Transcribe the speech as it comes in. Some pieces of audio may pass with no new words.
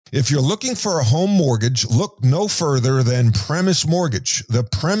If you're looking for a home mortgage, look no further than Premise Mortgage. The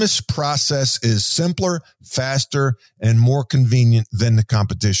Premise process is simpler, faster, and more convenient than the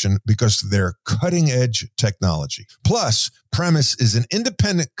competition because of their cutting-edge technology. Plus, Premise is an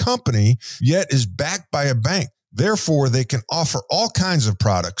independent company, yet is backed by a bank. Therefore, they can offer all kinds of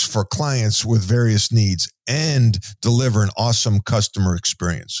products for clients with various needs and deliver an awesome customer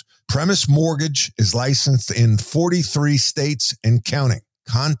experience. Premise Mortgage is licensed in 43 states and counting.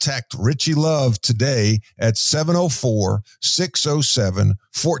 Contact Richie Love today at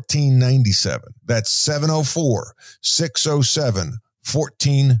 704-607-1497. That's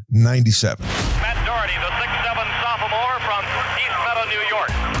 704-607-1497. Matt Doherty, the 6'7" sophomore from East Meadow, New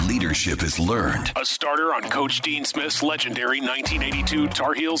York. Leadership is learned. A starter on Coach Dean Smith's legendary 1982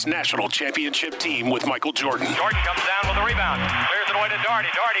 Tar Heels National Championship team with Michael Jordan. Jordan comes down with a rebound. Clears it away to Doherty.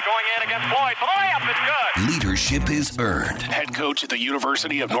 Doherty going in against Floyd. For the layup, it's good. Leadership is earned. Head coach at the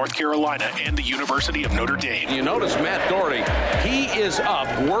University of North Carolina and the University of Notre Dame. You notice Matt Doherty, he is up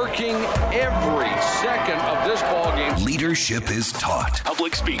working every second of this ball game. Leadership is taught.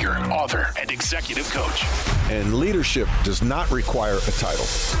 Public speaker, author, and executive coach. And leadership does not require a title.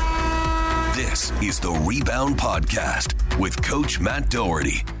 This is the Rebound Podcast with Coach Matt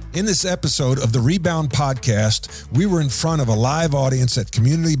Doherty. In this episode of the Rebound Podcast, we were in front of a live audience at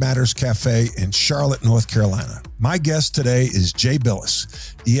Community Matters Cafe in Charlotte, North Carolina. My guest today is Jay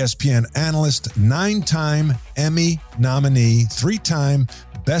Bilas, ESPN analyst, 9-time Emmy nominee, 3-time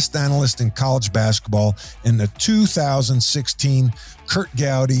Best Analyst in College Basketball, and the 2016 Kurt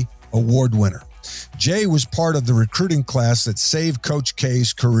Gowdy Award winner. Jay was part of the recruiting class that saved Coach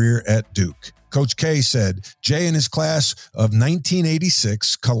K's career at Duke. Coach K said, Jay and his class of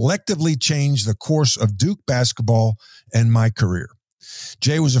 1986 collectively changed the course of Duke basketball and my career.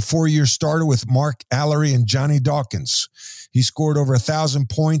 Jay was a 4-year starter with Mark Allery and Johnny Dawkins. He scored over 1,000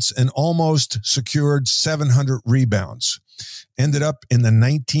 points and almost secured 700 rebounds. Ended up in the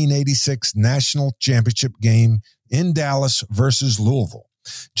 1986 National Championship game in Dallas versus Louisville.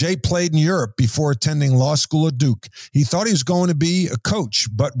 Jay played in Europe before attending law school at Duke. He thought he was going to be a coach,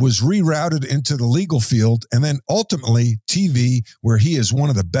 but was rerouted into the legal field and then ultimately TV, where he is one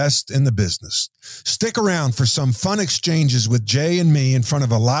of the best in the business. Stick around for some fun exchanges with Jay and me in front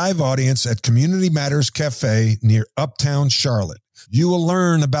of a live audience at Community Matters Cafe near Uptown Charlotte. You will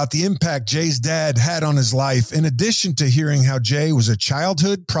learn about the impact Jay's dad had on his life, in addition to hearing how Jay was a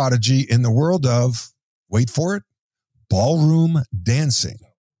childhood prodigy in the world of, wait for it, ballroom dancing.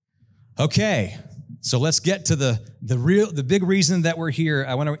 Okay, so let's get to the big reason that we're here.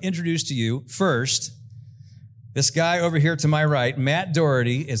 I want to introduce to you first this guy over here to my right. Matt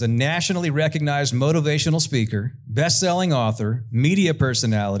Doherty is a nationally recognized motivational speaker, best-selling author, media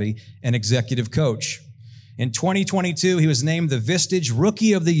personality, and executive coach. In 2022, he was named the Vistage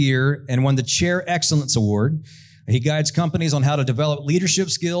Rookie of the Year and won the Chair Excellence Award. He guides companies on how to develop leadership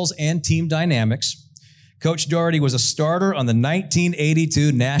skills and team dynamics. Coach Doherty was a starter on the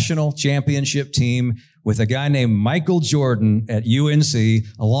 1982 National Championship team with a guy named Michael Jordan at UNC,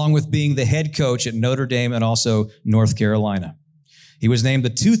 along with being the head coach at Notre Dame and also North Carolina. He was named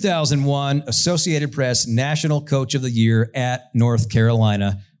the 2001 Associated Press National Coach of the Year at North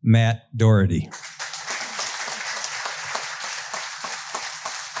Carolina. Matt Doherty.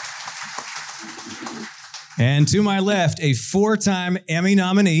 And to my left, a 4-time Emmy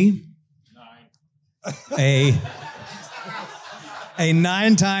nominee, a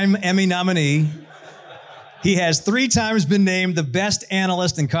 9-time Emmy nominee. He has 3 times been named the best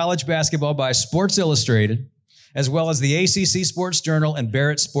analyst in college basketball by Sports Illustrated, as well as the ACC Sports Journal and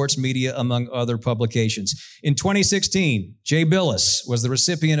Barrett Sports Media, among other publications. In 2016, Jay Bilas was the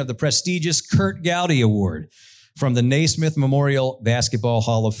recipient of the prestigious Kurt Gowdy Award from the Naismith Memorial Basketball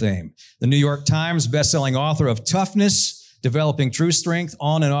Hall of Fame. The New York Times bestselling author of Toughness, Developing True Strength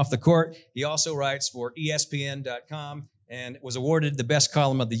on and off the court. He also writes for ESPN.com and was awarded the best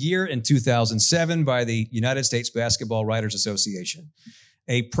column of the year in 2007 by the United States Basketball Writers Association.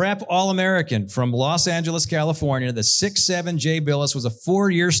 A prep All-American from Los Angeles, California, the 6'7" Jay Bilas was a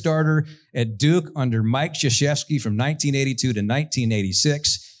 4-year starter at Duke under Mike Krzyzewski from 1982 to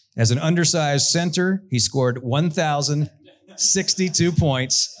 1986. As an undersized center, he scored 1,062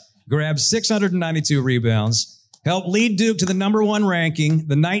 points, grabbed 692 rebounds, helped lead Duke to the #1 ranking,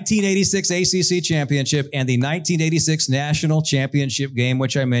 the 1986 ACC Championship, and the 1986 National Championship game,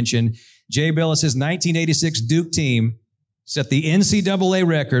 which I mentioned. Jay Bilas' 1986 Duke team set the NCAA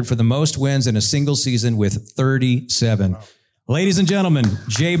record for the most wins in a single season with 37. Ladies and gentlemen,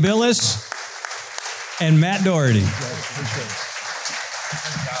 Jay Bilas and Matt Doherty.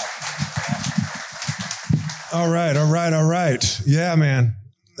 All right. Yeah, man.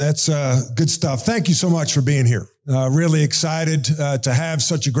 That's good stuff. Thank you so much for being here. Really excited to have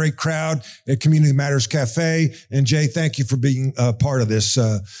such a great crowd at Community Matters Cafe. And Jay, thank you for being part of this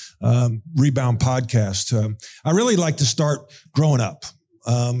Rebound podcast. I really like to start growing up.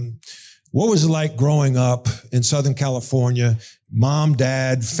 What was it like growing up in Southern California? Mom,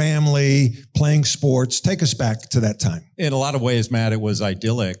 dad, family, playing sports. Take us back to that time. In a lot of ways, Matt, it was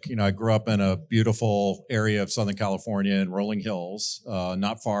idyllic. You know, I grew up in a beautiful area of Southern California in Rolling Hills,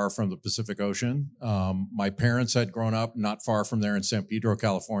 not far from the Pacific Ocean. My parents had grown up not far from there in San Pedro,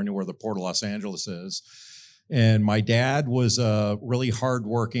 California, where the Port of Los Angeles is. And my dad was really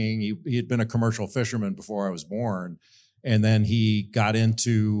hardworking. He had been a commercial fisherman before I was born. And then he got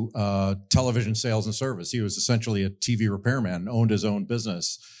into television sales and service. He was essentially a TV repairman, owned his own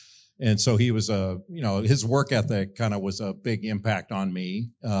business. And so he was his work ethic kind of was a big impact on me.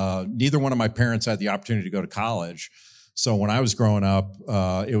 Neither one of my parents had the opportunity to go to college. So when I was growing up,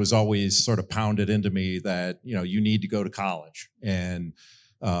 it was always sort of pounded into me that, you know, you need to go to college. And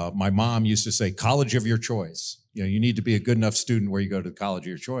my mom used to say, college of your choice. You know, you need to be a good enough student where you go to the college of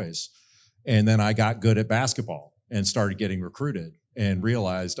your choice. And then I got good at basketball and started getting recruited and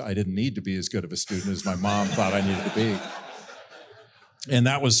realized I didn't need to be as good of a student as my mom thought I needed to be. And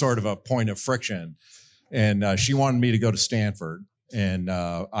that was sort of a point of friction. And she wanted me to go to Stanford, and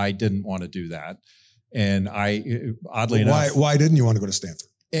I didn't want to do that. And oddly enough... Why didn't you want to go to Stanford?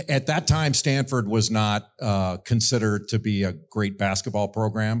 At that time, Stanford was not considered to be a great basketball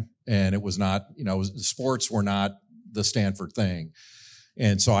program. And it was not, sports were not the Stanford thing.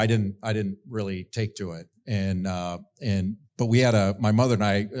 And so I didn't really take to it. But we had my mother and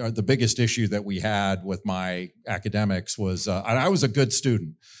I, the biggest issue that we had with my academics was, I was a good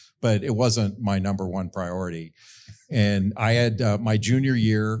student, but it wasn't my number one priority. And I had, my junior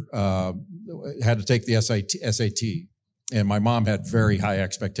year, had to take the SAT, and my mom had very high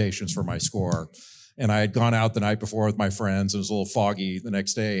expectations for my score. And I had gone out the night before with my friends. It was a little foggy the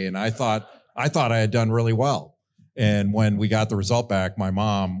next day. And I thought I had done really well. And when we got the result back, my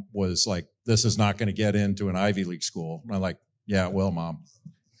mom was like, this is not going to get into an Ivy League school. And I'm like, yeah, it will, Mom.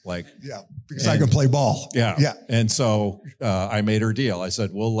 Because I can play ball. Yeah. And so I made her deal. I said,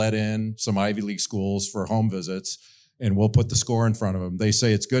 we'll let in some Ivy League schools for home visits, and we'll put the score in front of them. They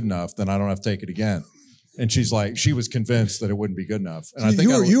say it's good enough, then I don't have to take it again. And she's like, she was convinced that it wouldn't be good enough. And I think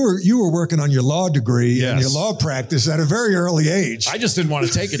you were working on your law degree and your law practice at a very early age. I just didn't want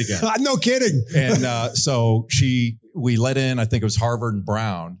to take it again. No kidding. And so we let in, I think it was Harvard and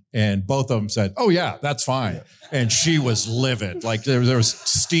Brown, and both of them said, oh yeah, that's fine. And she was livid. Like there was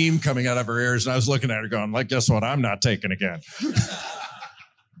steam coming out of her ears, and I was looking at her going, like, guess what? I'm not taking again.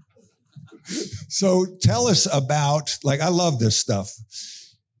 So tell us about, I love this stuff.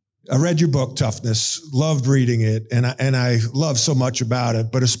 I read your book, Toughness, loved reading it, and I love so much about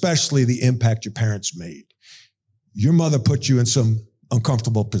it, but especially the impact your parents made. Your mother put you in some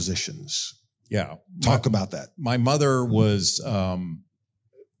uncomfortable positions. Yeah. Talk about that. My mother was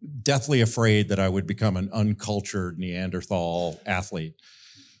deathly afraid that I would become an uncultured Neanderthal athlete.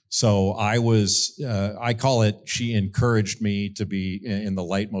 So I call it, she encouraged me to be in the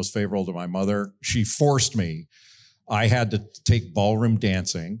light most favorable to my mother. She forced me. I had to take ballroom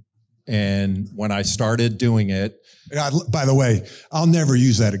dancing. And when I started doing it, by the way, I'll never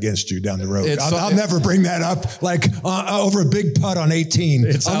use that against you down the road. I'll never bring that up over a big putt on 18.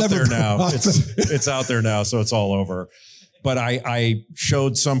 It's out there now. It's out there now, so it's all over. But I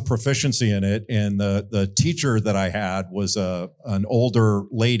showed some proficiency in it, and the teacher that I had was an older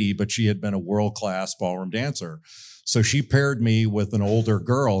lady, but she had been a world-class ballroom dancer. So she paired me with an older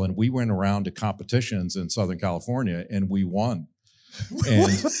girl, and we went around to competitions in Southern California, and we won. And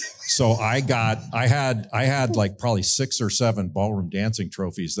so I had like probably 6 or 7 ballroom dancing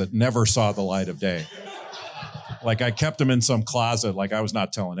trophies that never saw the light of day. Like I kept them in some closet, like I was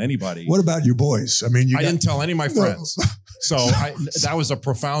not telling anybody. What about your boys? I mean, I didn't tell any of my friends. So that was a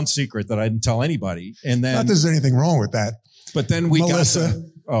profound secret that I didn't tell anybody. And then not that there's anything wrong with that. But then you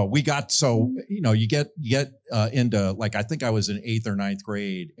get into, like, I think I was in 8th or 9th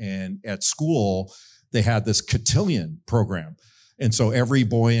grade, and at school they had this cotillion program. And so every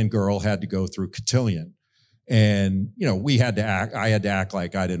boy and girl had to go through cotillion. And, I had to act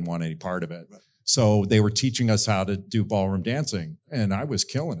like I didn't want any part of it. So they were teaching us how to do ballroom dancing, and I was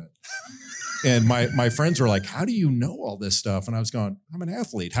killing it. And my friends were like, how do you know all this stuff? And I was going, I'm an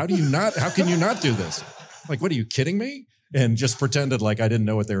athlete. How can you not do this? Like, what, are you kidding me? And just pretended like I didn't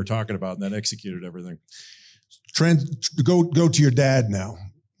know what they were talking about, and then executed everything. Go to your dad now.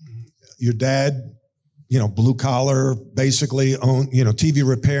 Your dad, blue collar, basically owned, TV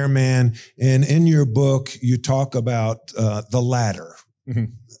repairman. And in your book, you talk about the ladder. Mm-hmm.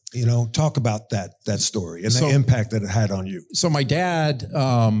 Talk about that story and the impact that it had on you. So my dad,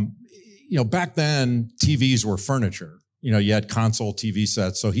 back then TVs were furniture. You had console TV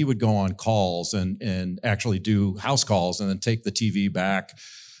sets. So he would go on calls and actually do house calls and then take the TV back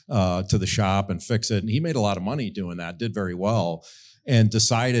to the shop and fix it. And he made a lot of money doing that, did very well, and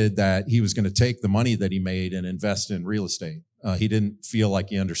decided that he was going to take the money that he made and invest in real estate. He didn't feel like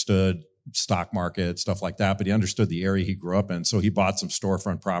he understood stock market, stuff like that, but he understood the area he grew up in. So he bought some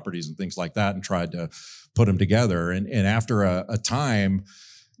storefront properties and things like that and tried to put them together. And after a time,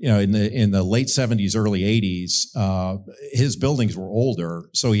 in the late 70s, early 80s, his buildings were older,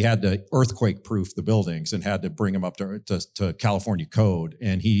 so he had to earthquake-proof the buildings and had to bring them up to California code,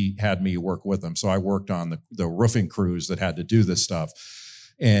 and he had me work with him. So I worked on the roofing crews that had to do this stuff,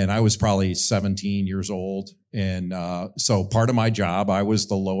 and I was probably 17 years old, and so part of my job, I was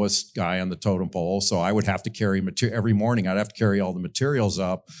the lowest guy on the totem pole, so I would have to carry every morning. I'd have to carry all the materials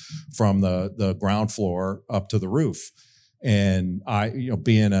up from the ground floor up to the roof. And I,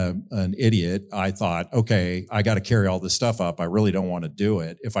 being an idiot, I thought, okay, I got to carry all this stuff up. I really don't want to do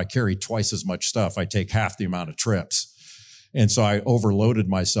it. If I carry twice as much stuff, I take half the amount of trips. And so I overloaded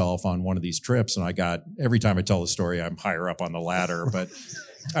myself on one of these trips. And every time I tell the story, I'm higher up on the ladder, but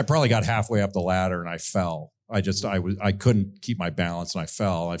I probably got halfway up the ladder and I fell. I couldn't keep my balance and I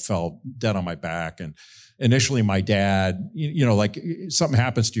fell dead on my back. And initially my dad, like something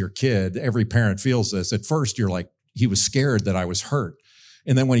happens to your kid, every parent feels this. At first you're like, he was scared that I was hurt.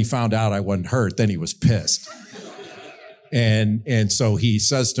 And then when he found out I wasn't hurt, then he was pissed. And so he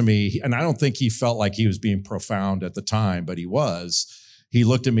says to me, and I don't think he felt like he was being profound at the time, but he was. He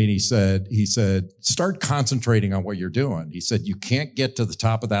looked at me and he said, start concentrating on what you're doing. He said, you can't get to the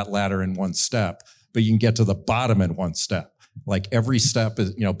top of that ladder in one step, but you can get to the bottom in one step. Like every step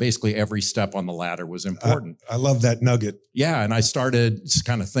is, basically every step on the ladder was important. I love that nugget. Yeah. And I started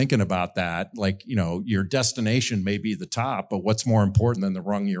kind of thinking about that. Like, your destination may be the top, but what's more important than the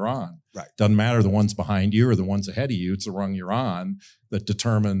rung you're on? Right. Doesn't matter the ones behind you or the ones ahead of you. It's the rung you're on that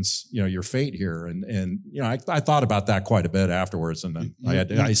determines, your fate here. And I thought about that quite a bit afterwards. And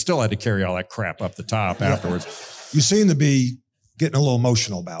then I still had to carry all that crap up the top afterwards. You seem to be getting a little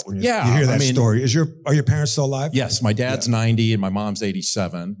emotional about when you hear that story. Are your parents still alive? Yes, my dad's 90 and my mom's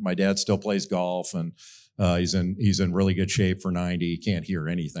 87. My dad still plays golf and he's in really good shape for 90. He can't hear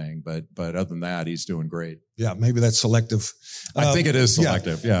anything, but other than that, he's doing great. Yeah, maybe that's selective. I think it is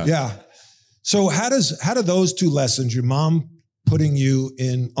selective. Yeah. Yeah. So how do those two lessons, your mom putting you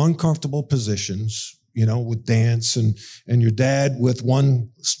in uncomfortable positions, with dance and your dad with one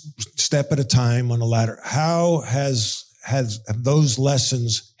step at a time on the ladder, how have those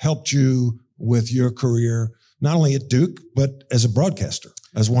lessons helped you with your career, not only at Duke, but as a broadcaster,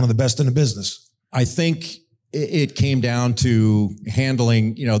 as one of the best in the business? I think it came down to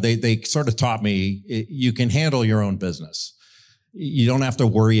handling, they sort of taught me, you can handle your own business. You don't have to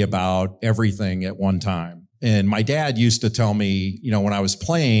worry about everything at one time. And my dad used to tell me, when I was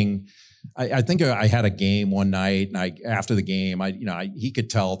playing, I think I had a game one night, and after the game, he could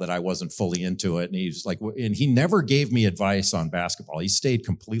tell that I wasn't fully into it, and he was like, and he never gave me advice on basketball. He stayed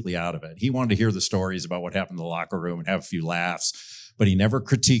completely out of it. He wanted to hear the stories about what happened in the locker room and have a few laughs, but he never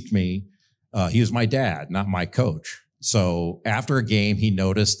critiqued me. He was my dad, not my coach. So after a game, he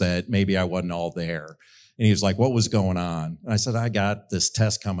noticed that maybe I wasn't all there, and he was like, "What was going on?" And I said, "I got this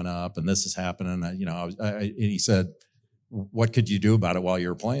test coming up, and this is happening." And he said, "What could you do about it while you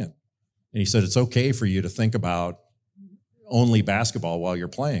were playing?" And he said, it's okay for you to think about only basketball while you're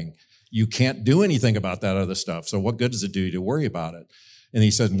playing. You can't do anything about that other stuff. So what good does it do you to worry about it? And he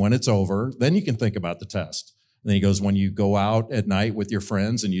said, when it's over, then you can think about the test. And then he goes, when you go out at night with your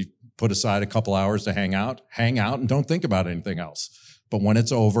friends and you put aside a couple hours to hang out and don't think about anything else. But when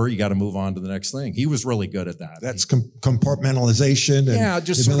it's over, you got to move on to the next thing. He was really good at that. That's compartmentalization and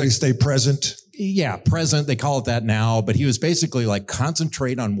just the ability to stay present. Yeah, present. They call it that now. But he was basically like,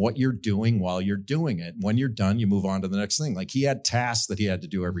 concentrate on what you're doing while you're doing it. When you're done, you move on to the next thing. Like he had tasks that he had to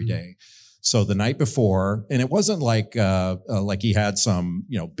do every day. So the night before, and it wasn't like he had some,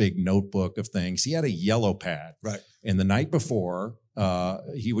 big notebook of things. He had a yellow pad. Right. And the night before,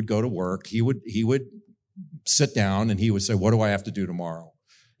 he would go to work. He would sit down and he would say, what do I have to do tomorrow?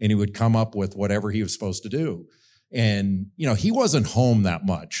 And he would come up with whatever he was supposed to do. And, he wasn't home that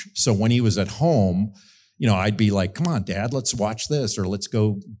much. So when he was at home, I'd be like, come on, Dad, let's watch this, or let's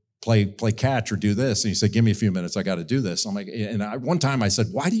go play catch or do this. And he said, give me a few minutes. I got to do this. I'm like, one time I said,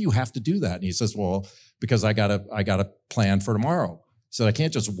 why do you have to do that? And he says, well, because I got to plan for tomorrow. So I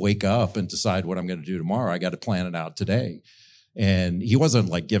can't just wake up and decide what I'm going to do tomorrow. I got to plan it out today. And he wasn't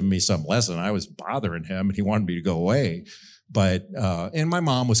like giving me some lesson. I was bothering him and he wanted me to go away. But, and my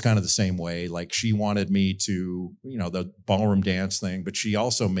mom was kind of the same way. Like she wanted me to, the ballroom dance thing, but she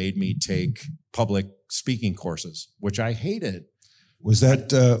also made me take public speaking courses, which I hated. Was that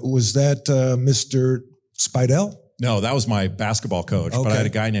Mr. Spidell? No, that was my basketball coach, but I had a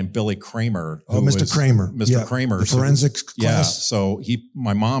guy named Billy Kramer. Oh, Mr. Kramer. Mr. Kramer. The forensics class. Yeah. So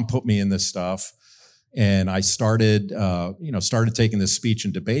my mom put me in this stuff. And I started taking this speech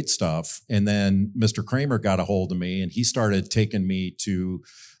and debate stuff. And then Mr. Kramer got a hold of me and he started taking me to,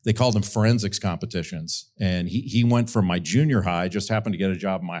 they called them forensics competitions. And he went from my junior high, just happened to get a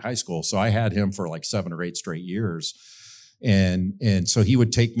job in my high school. So I had him for like 7 or 8 straight years. And so he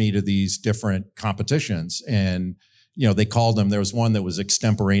would take me to these different competitions and, they called them, there was one that was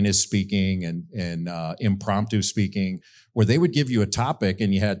extemporaneous speaking and impromptu speaking, where they would give you a topic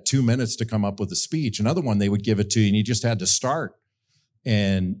and you had 2 minutes to come up with a speech. Another one, they would give it to you and you just had to start.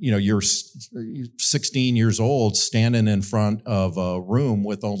 And, you're 16 years old standing in front of a room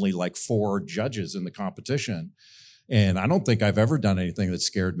with only like 4 judges in the competition. And I don't think I've ever done anything that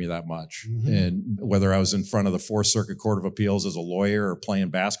scared me that much. Mm-hmm. And whether I was in front of the 4th Circuit Court of Appeals as a lawyer or playing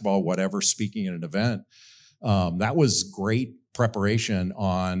basketball, whatever, speaking at an event, that was great preparation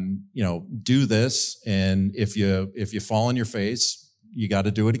on, do this. And if you fall on your face, you got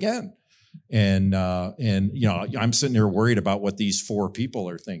to do it again. And I'm sitting here worried about what these 4 people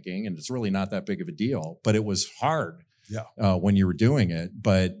are thinking, and it's really not that big of a deal, but it was hard when you were doing it.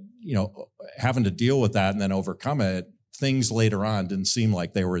 But, having to deal with that and then overcome it, things later on didn't seem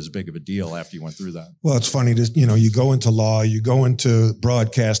like they were as big of a deal after you went through that. Well, it's funny to, you go into law, you go into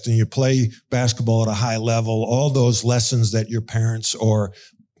broadcasting, you play basketball at a high level, all those lessons that your parents are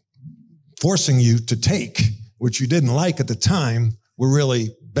forcing you to take, which you didn't like at the time, were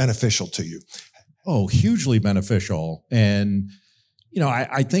really beneficial to you. Oh, hugely beneficial. And,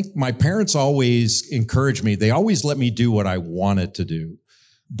 I think my parents always encouraged me. They always let me do what I wanted to do.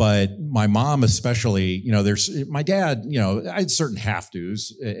 But my mom especially, my dad, I had certain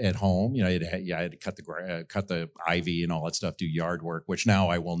have-tos at home. I had to cut the ivy and all that stuff, do yard work, which now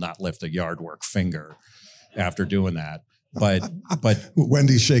I will not lift a yard work finger after doing that. But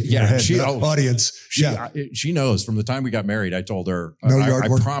Wendy's shaking her head. Audience. She knows from the time we got married. I told her, I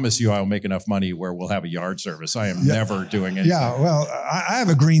promise you I'll make enough money where we'll have a yard service. I am never doing anything. Yeah, well, I have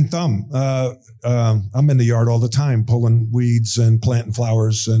a green thumb. I'm in the yard all the time, pulling weeds and planting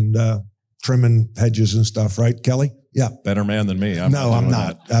flowers and trimming hedges and stuff. Right, Kelly? Yeah. Better man than me. I'm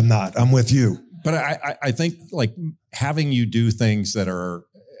not. I'm with you. But I think like having you do things that are,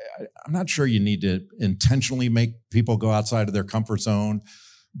 I'm not sure you need to intentionally make people go outside of their comfort zone,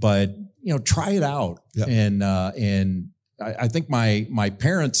 but try it out. Yeah. And I think my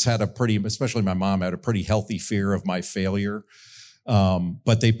parents had especially my mom had a pretty healthy fear of my failure.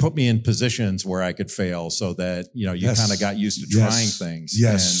 But they put me in positions where I could fail so that, you kind of got used to trying things.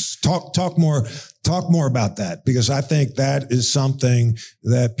 Yes. And talk more about that, because I think that is something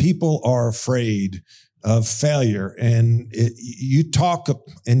that people are afraid of, failure. And you talk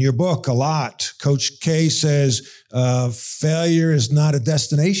in your book a lot. Coach K says, failure is not a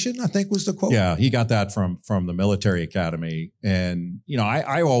destination, I think was the quote. Yeah, he got that from the military academy. And,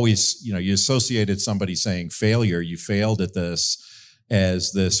 I always, you associated somebody saying failure, you failed at this,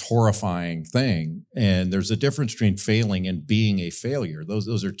 as this horrifying thing. And there's a difference between failing and being a failure.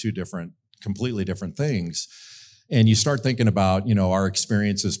 Those are 2 completely different things. And you start thinking about, our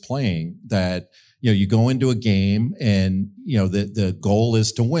experiences playing that, you go into a game and, the goal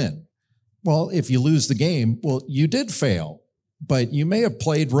is to win. Well, if you lose the game, well, you did fail, but you may have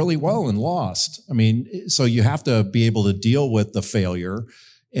played really well and lost. I mean, so you have to be able to deal with the failure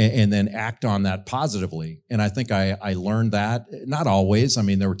and then act on that positively. And I think I learned that, not always. I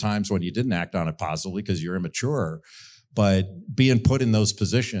mean, there were times when you didn't act on it positively because you're immature. But being put in those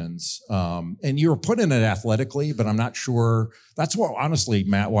positions, and you were put in it athletically, but I'm not sure. That's what, honestly,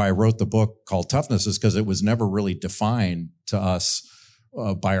 Matt, why I wrote the book called Toughness, is because it was never really defined to us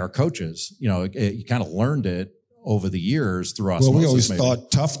by our coaches. You kind of learned it over the years through osmosis. Well, we always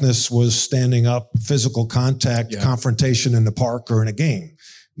thought toughness was standing up, physical contact, confrontation in the park or in a game.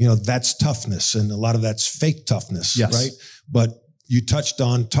 That's toughness, and a lot of that's fake toughness, right? But you touched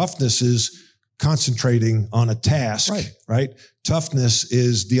on toughness is concentrating on a task, right? Toughness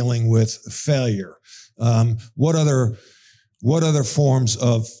is dealing with failure. What other forms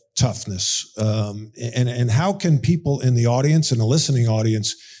of toughness? And how can people in the audience and the listening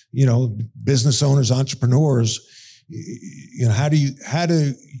audience, business owners, entrepreneurs, how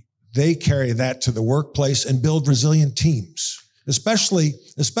do they carry that to the workplace and build resilient teams? Especially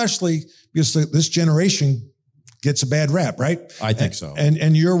because this generation gets a bad rap, right? I think so.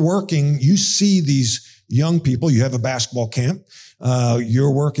 And you're working, you see these young people. You have a basketball camp.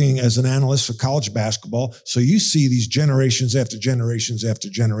 You're working as an analyst for college basketball. So you see these generations after generations after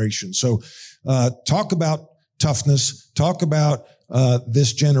generations. So talk about toughness, talk about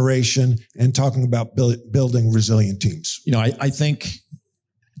this generation, and talking about building resilient teams. I think,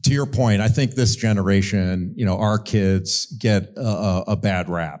 to your point, I think this generation, our kids get a bad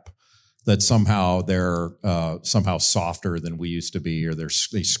rap that somehow they're somehow softer than we used to be, or they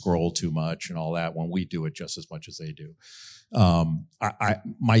scroll too much and all that, when we do it just as much as they do.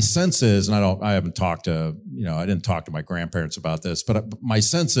 My sense is, and I didn't talk to my grandparents about this, but my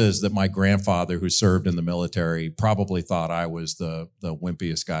sense is that my grandfather, who served in the military, probably thought I was the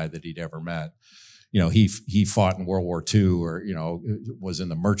wimpiest guy that he'd ever met. He fought in World War II, or, was in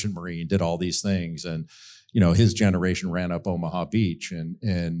the Merchant Marine, did all these things. And, his generation ran up Omaha Beach,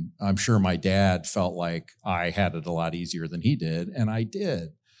 and I'm sure my dad felt like I had it a lot easier than he did. And I did.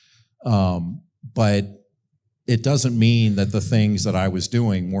 But it doesn't mean that the things that I was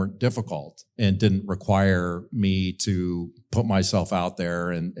doing weren't difficult and didn't require me to put myself out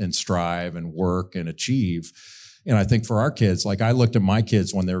there and strive and work and achieve. And I think for our kids, like, I looked at my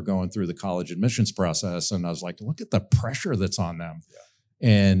kids when they were going through the college admissions process, and I was like, look at the pressure that's on them. Yeah.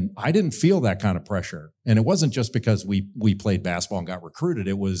 And I didn't feel that kind of pressure. And it wasn't just because we played basketball and got recruited.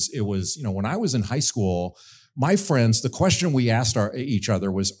 It was, when I was in high school, my friends, the question we asked each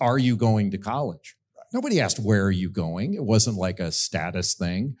other was, are you going to college? Nobody asked, where are you going? It wasn't like a status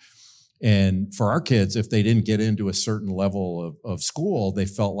thing. And for our kids, if they didn't get into a certain level of school, they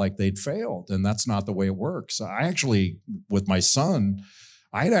felt like they'd failed. And that's not the way it works. I actually, with my son,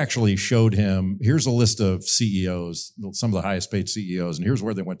 I had actually showed him, here's a list of CEOs, some of the highest paid CEOs, and here's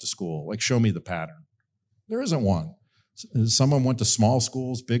where they went to school. Like, show me the pattern. There isn't one. Some of them went to small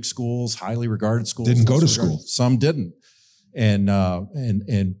schools, big schools, highly regarded schools. Didn't go to school. Some didn't. But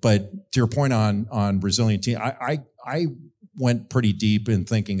to your point on resilient team, I went pretty deep in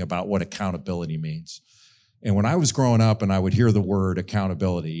thinking about what accountability means. And when I was growing up and I would hear the word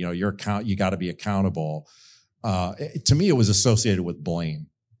accountability, you got to be accountable. To me, it was associated with blame.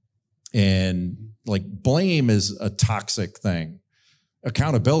 And like, blame is a toxic thing.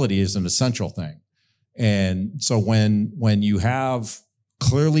 Accountability is an essential thing. And so when you have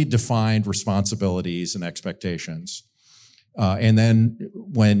clearly defined responsibilities and expectations, and then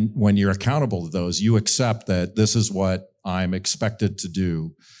when you're accountable to those, you accept that this is what I'm expected to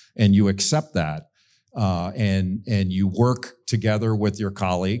do, and you accept that, and you work together with your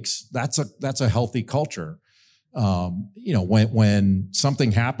colleagues. That's a healthy culture. When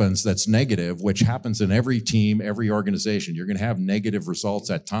something happens that's negative, which happens in every team, every organization, you're going to have negative results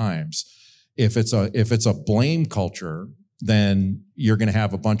at times. If it's a blame culture, then you're going to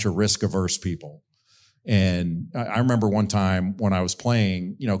have a bunch of risk-averse people. And I remember one time when I was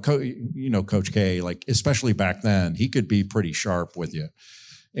playing, Coach K, like, especially back then, he could be pretty sharp with you.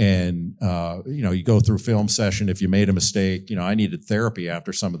 And, you go through film session. If you made a mistake, I needed therapy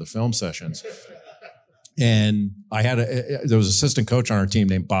after some of the film sessions. And there was an assistant coach on our team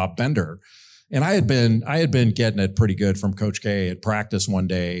named Bob Bender. And I had been getting it pretty good from Coach K at practice one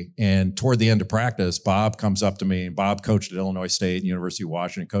day. And toward the end of practice, Bob comes up to me, and Bob coached at Illinois State and University of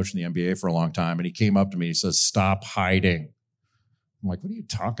Washington, coached in the NBA for a long time. And he came up to me, he says, "Stop hiding." I'm like, "What are you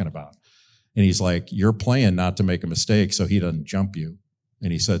talking about?" And he's like, "You're playing not to make a mistake so he doesn't jump you."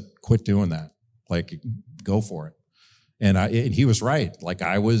 And he said, "Quit doing that. Like, go for it." And he was right. Like,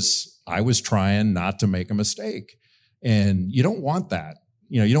 I was trying not to make a mistake. And you don't want that.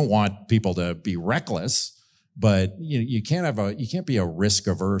 You don't want people to be reckless, but you can't be a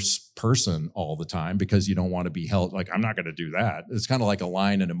risk-averse person all the time, because you don't want to be held like, I'm not going to do that. It's kind of like a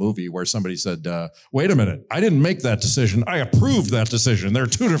line in a movie where somebody said, "Wait a minute, I didn't make that decision. I approved that decision." They're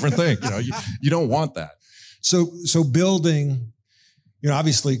two different things. You don't want that. So building,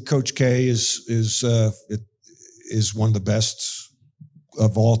 obviously Coach K is one of the best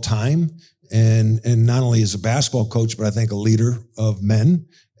of all time. And not only as a basketball coach, but I think a leader of men.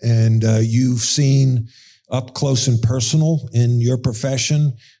 And you've seen up close and personal in your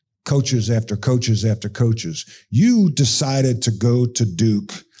profession, coaches after coaches after coaches. You decided to go to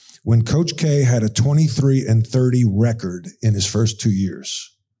Duke when Coach K had a 23-30 record in his first 2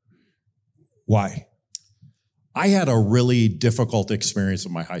 years. Why? I had a really difficult experience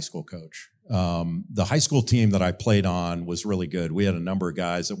with my high school coach. The high school team that I played on was really good. We had a number of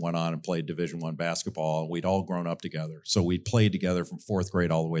guys that went on and played Division I basketball, and we'd all grown up together. So we played together from fourth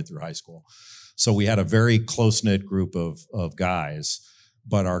grade all the way through high school. So we had a very close-knit group of guys,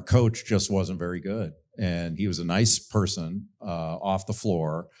 but our coach just wasn't very good. And he was a nice person off the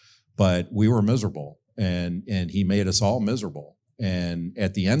floor, but we were miserable, and he made us all miserable. And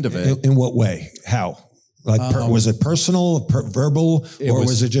at the end of it— In what way? How? Was it personal, verbal, or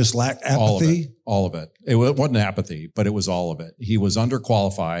was it just apathy? All of it. It wasn't apathy, but it was all of it. He was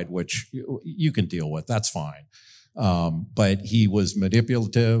underqualified, which you can deal with. That's fine. But he was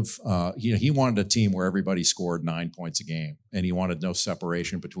manipulative. He wanted a team where everybody scored 9 points a game, and he wanted no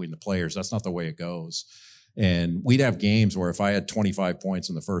separation between the players. That's not the way it goes. And we'd have games where if I had 25 points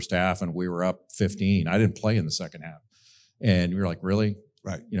in the first half and we were up 15, I didn't play in the second half. And we were like, really?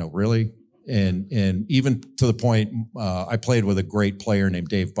 Right. Really? And even to the point, I played with a great player named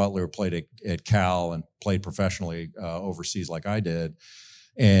Dave Butler, who played at Cal and played professionally overseas like I did.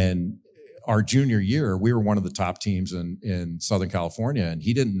 And our junior year, we were one of the top teams in Southern California, and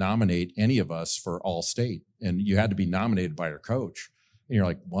he didn't nominate any of us for All-State. And you had to be nominated by your coach. And you're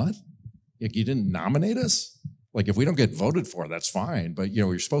like, what? Like, you didn't nominate us? Like, if we don't get voted for, that's fine. But,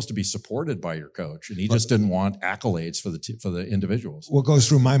 you're supposed to be supported by your coach. And he just didn't want accolades for the individuals. What goes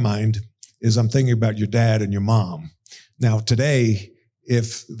through my mind is I'm thinking about your dad and your mom. Now, today,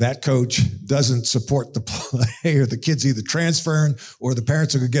 if that coach doesn't support the play or the kids either transferring or the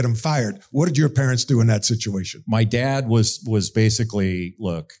parents are going to get them fired, what did your parents do in that situation? My dad was basically,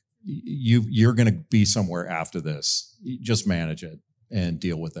 look, you're going to be somewhere after this. Just manage it and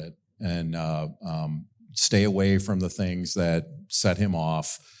deal with it, and stay away from the things that set him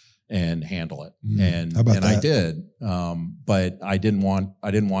off and handle it. And I did, but I didn't want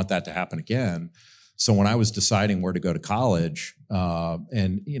that to happen again. So when I was deciding where to go to college,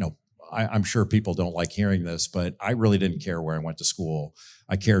 I'm sure people don't like hearing this, but I really didn't care where I went to school.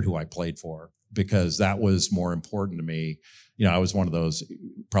 I cared who I played for, because that was more important to me. I was one of those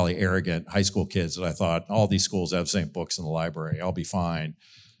probably arrogant high school kids that I thought all these schools have the same books in the library. I'll be fine.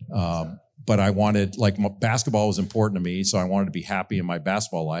 But I wanted, basketball was important to me, so I wanted to be happy in my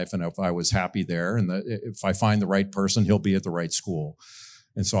basketball life. And if I was happy there, and if I find the right person, he'll be at the right school.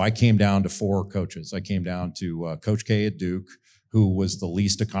 And so I came down to 4 coaches. I came down to Coach K at Duke, who was the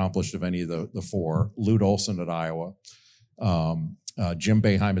least accomplished of any of the 4, Lute Olson at Iowa, Jim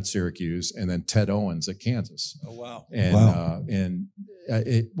Boeheim at Syracuse, and then Ted Owens at Kansas. Oh, wow. And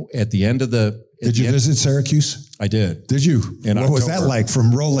at the end of the... Did you visit Syracuse? I did. Did you? What was that like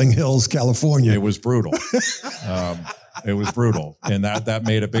from Rolling Hills, California? It was brutal. It was brutal. And that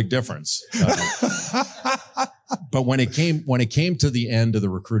made a big difference. But when it came to the end of the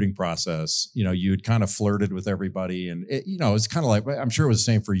recruiting process, you'd kind of flirted with everybody, and it's kind of like, I'm sure it was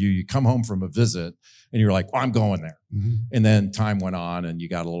the same for you. You come home from a visit and you're like, I'm going there. Mm-hmm. And then time went on and you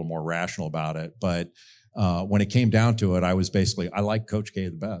got a little more rational about it. But when it came down to it, I was basically, I like Coach K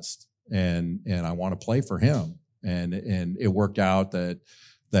the best, and I want to play for him. And it worked out that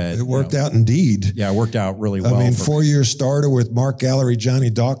it worked out indeed. Yeah, it worked out really well. 4-year starter with Mark Gallery, Johnny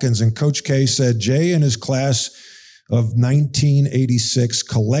Dawkins, and Coach K said Jay and his class of 1986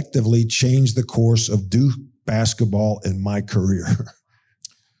 collectively changed the course of Duke basketball in my career.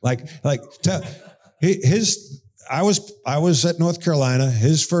 I was at North Carolina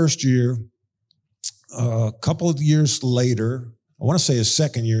his first year. A couple of years later, I want to say his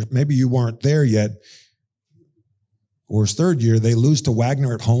second year, maybe you weren't there yet, or his third year, they lose to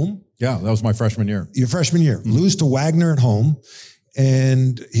Wagner at home. Yeah, that was my freshman year. Your freshman year. Mm-hmm. Lose to Wagner at home,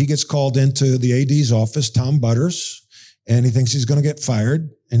 and he gets called into the AD's office, Tom Butters, and he thinks he's going to get fired,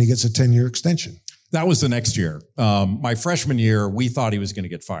 and he gets a 10-year extension. That was the next year. My freshman year, we thought he was going to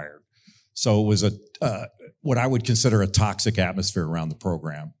get fired. So it was what I would consider a toxic atmosphere around the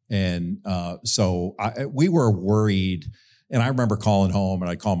program. And we were worried. And I remember calling home,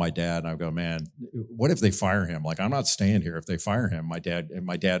 and I call my dad, and I go, man, what if they fire him? Like, I'm not staying here if they fire him. My dad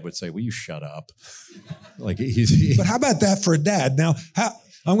would say, will you shut up? But how about that for a dad? Now,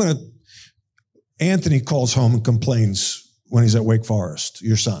 Anthony calls home and complains when he's at Wake Forest,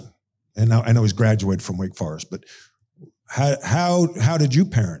 your son. And now I know he's graduated from Wake Forest, but how did you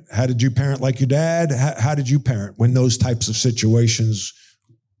parent? How did you parent like your dad? How did you parent when those types of situations?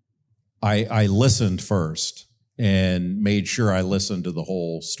 I listened first and made sure I listened to the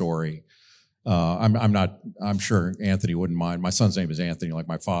whole story. I'm sure Anthony wouldn't mind. My son's name is Anthony, like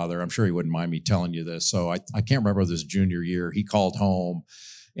my father. I'm sure he wouldn't mind me telling you this. So I can't remember this junior year. He called home,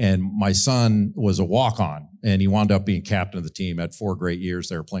 and my son was a walk-on, and he wound up being captain of the team. Had 4 great years.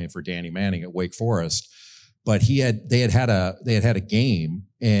 They were playing for Danny Manning at Wake Forest. But they had had a game,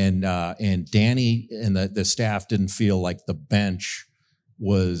 and Danny and the staff didn't feel like the bench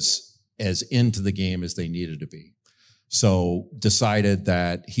was as into the game as they needed to be. So decided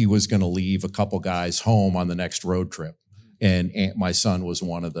that he was going to leave a couple guys home on the next road trip. And my son was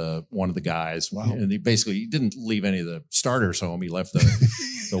one of the guys. Wow. And he didn't leave any of the starters home. He left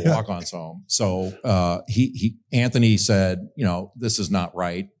the walk-ons home. So Anthony said, this is not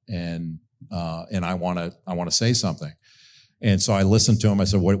right. And and I want to say something. And so I listened to him. I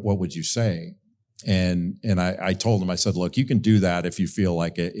said, what would you say? And I told him, I said, look, you can do that if you feel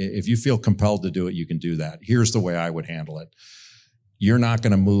like it. If you feel compelled to do it, you can do that. Here's the way I would handle it. You're not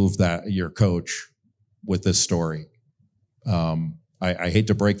going to move your coach with this story. I hate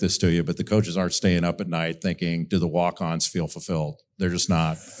to break this to you, but the coaches aren't staying up at night thinking, do the walk-ons feel fulfilled? They're just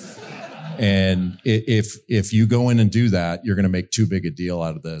not. And if you go in and do that, you're going to make too big a deal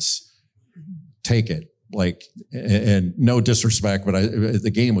out of this. Take it. And no disrespect, but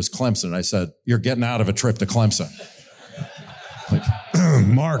the game was Clemson. I said, you're getting out of a trip to Clemson.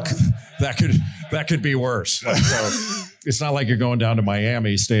 Mark, that could be worse. So it's not like you're going down to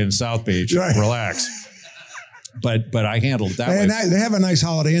Miami, staying in South Beach. Right. Relax. But I handled it that way. And they have a nice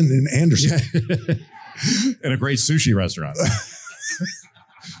Holiday Inn in Anderson. Yeah. And a great sushi restaurant.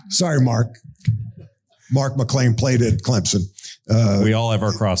 Sorry, Mark. Mark McClain played at Clemson. We all have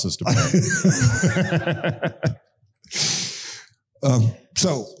our crosses to bear.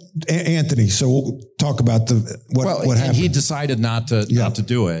 So, Anthony, so we'll talk about what happened. He decided not to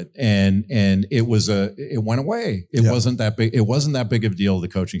do it, and it went away. It wasn't that big. It wasn't that big of a deal to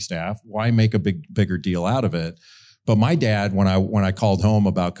the coaching staff. Why make a bigger deal out of it? But my dad, when I called home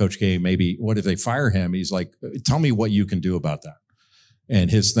about Coach K, maybe what if they fire him? He's like, tell me what you can do about that. And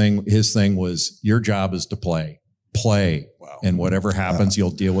his thing was, your job is to play. Wow. And whatever happens,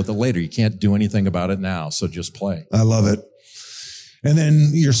 you'll deal with it later. You can't do anything about it now, so just play. I love it. And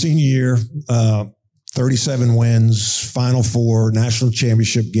then your senior year, 37 wins, Final Four, national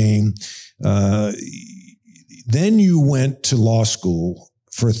championship game. Then you went to law school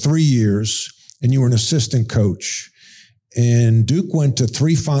for 3 years, and you were an assistant coach. And Duke went to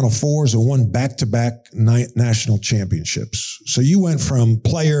 3 Final Fours and won back-to-back national championships. So you went from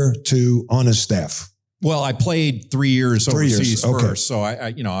player to on his staff. Well, I played 3 years overseas first. So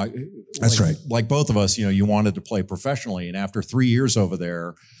that's right. Like both of us, you wanted to play professionally. And after 3 years over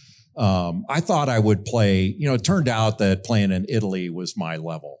there, I thought I would play, it turned out that playing in Italy was my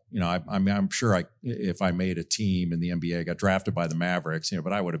level. I'm sure if I made a team in the NBA, I got drafted by the Mavericks,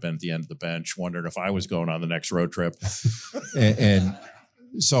 but I would have been at the end of the bench wondering if I was going on the next road trip. and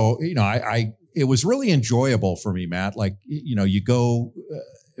so, it was really enjoyable for me, Matt. You go,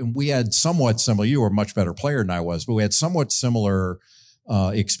 and we had somewhat similar, you were a much better player than I was, but we had somewhat similar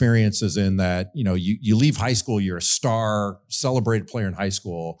experiences in that, you leave high school, you're a star, celebrated player in high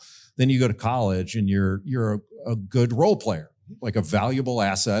school. Then you go to college and you're a good role player, like a valuable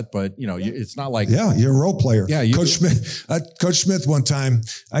asset, but it's not like, you're a role player. Yeah. Coach Smith one time,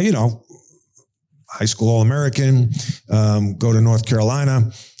 high school All-American, go to North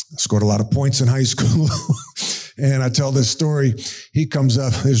Carolina, scored a lot of points in high school. And I tell this story. He comes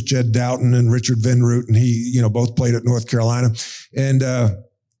up, there's Jed Doughton and Richard Vinroot, and he, both played at North Carolina. And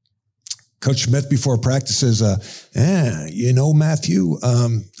Coach Smith before practice says, Matthew,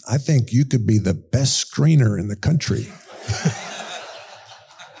 I think you could be the best screener in the country.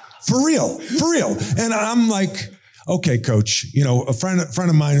 For real. And I'm like, okay, coach, a friend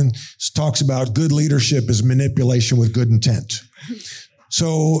of mine talks about good leadership is manipulation with good intent.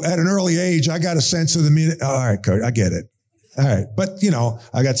 So at an early age, I got a sense of all right, coach, I get it. All right. But,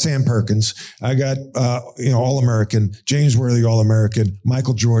 I got Sam Perkins. I got, All-American, James Worthy, All-American,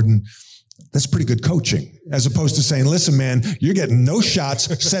 Michael Jordan. That's pretty good coaching, as opposed to saying, listen, man, you're getting no shots,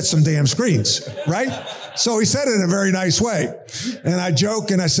 set some damn screens, right? So he said it in a very nice way. And I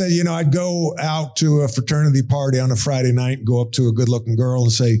joke and I said, I'd go out to a fraternity party on a Friday night and go up to a good-looking girl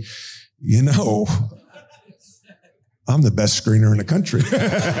and say, I'm the best screener in the country.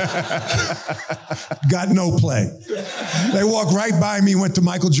 Got no play. They walked right by me, went to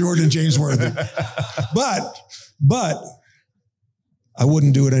Michael Jordan and James Worthy. But I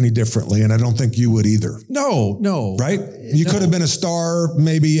wouldn't do it any differently, and I don't think you would either. No. Right? You could have been a star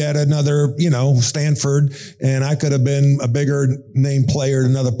maybe at another, Stanford, and I could have been a bigger name player at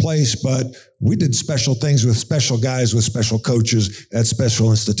another place, but we did special things with special guys, with special coaches at special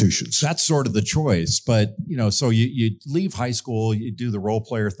institutions. That's sort of the choice. But, so you leave high school, you do the role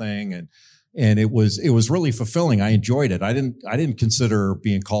player thing, and it was really fulfilling. I enjoyed it. I didn't consider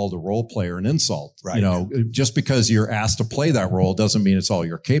being called a role player an insult. Right. Just because you're asked to play that role doesn't mean it's all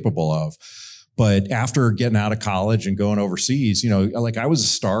you're capable of. But after getting out of college and going overseas, I was a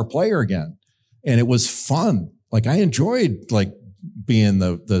star player again, and it was fun. I enjoyed being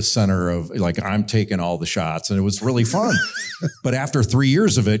the center of I'm taking all the shots, and it was really fun. But after 3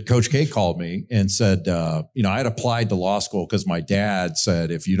 years of it, Coach K called me and said, I had applied to law school because my dad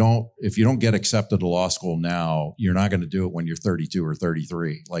said, if you don't get accepted to law school now, you're not going to do it when you're 32 or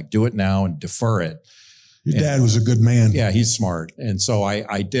 33. Do it now and defer it. Your dad was a good man. Yeah, he's smart. And so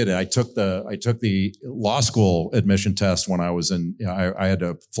I did it. I took the law school admission test when I was I had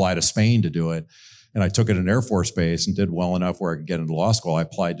to fly to Spain to do it. And I took it in Air Force Base and did well enough where I could get into law school. I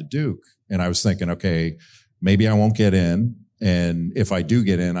applied to Duke. And I was thinking, okay, maybe I won't get in. And if I do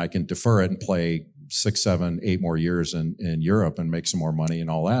get in, I can defer it and play 6, 7, 8 more years in Europe and make some more money and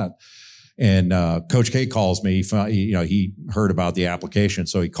all that. And Coach K calls me. He heard about the application,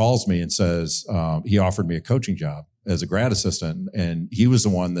 so he calls me and says he offered me a coaching job as a grad assistant. And he was the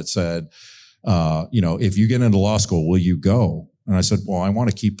one that said, if you get into law school, will you go? And I said, well, I want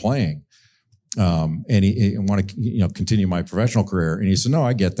to keep playing, and I want to continue my professional career. And he said, no,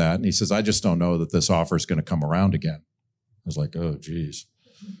 I get that. And he says, I just don't know that this offer is going to come around again. I was like, oh, geez.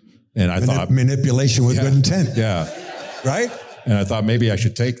 And I thought manipulation with good intent. Yeah. Right. And I thought maybe I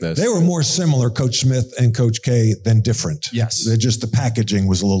should take this. They were more similar, Coach Smith and Coach K, than different. Yes. The packaging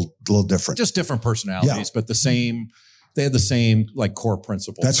was a little different. Just different personalities, but they had the same like core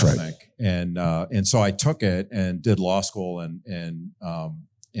principles. That's right. I think. And so I took it and did law school and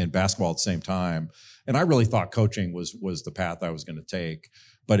basketball at the same time. And I really thought coaching was the path I was going to take.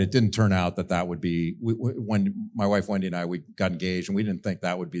 But it didn't turn out that would be, when my wife Wendy and we got engaged, and we didn't think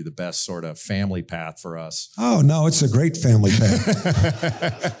that would be the best sort of family path for us. Oh, no, it's a great family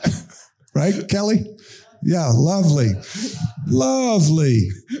path. Right, Kelly? Yeah, lovely.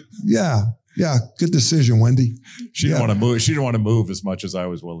 Yeah, good decision, Wendy. She didn't want to move. She didn't want to move as much as I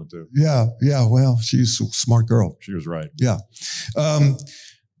was willing to. Yeah, well, she's a smart girl. She was right. Yeah.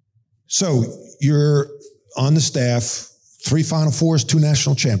 So you're on the staff, 3 Final Fours, 2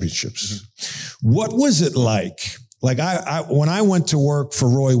 national championships. Mm-hmm. What was it like? Like when I went to work for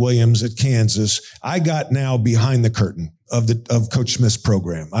Roy Williams at Kansas, I got now behind the curtain of Coach Smith's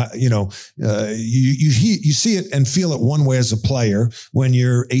program. You see it and feel it one way as a player when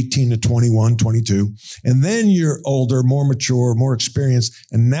you're 18 to 21, 22, and then you're older, more mature, more experienced,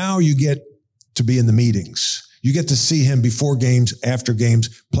 and now you get to be in the meetings. You get to see him before games, after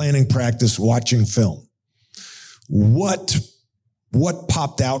games, planning practice, watching film. What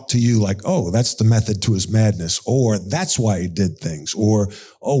popped out to you like, oh, that's the method to his madness, or that's why he did things, or,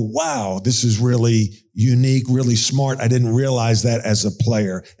 oh, wow, this is really unique, really smart. I didn't realize that as a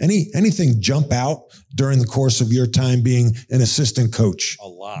player. Anything jump out during the course of your time being an assistant coach? A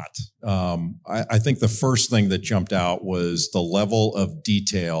lot. I think the first thing that jumped out was the level of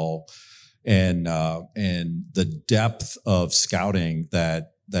detail and the depth of scouting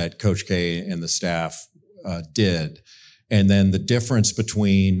that Coach K and the staff did. And then the difference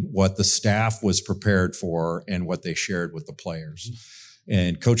between what the staff was prepared for and what they shared with the players.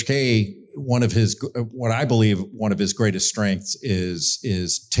 And Coach K, what I believe one of his greatest strengths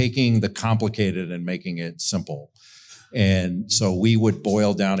is taking the complicated and making it simple. And so we would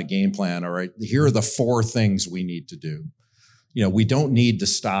boil down a game plan. All right, here are the 4 things we need to do. We don't need to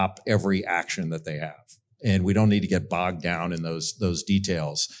stop every action that they have. And we don't need to get bogged down in those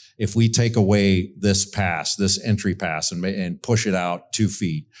details. If we take away this pass, this entry pass, and push it out 2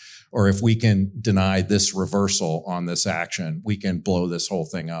 feet, or if we can deny this reversal on this action, we can blow this whole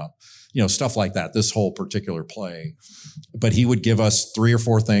thing up. Stuff like that, this whole particular play. But he would give us 3 or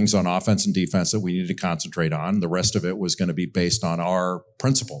 4 things on offense and defense that we needed to concentrate on. The rest of it was going to be based on our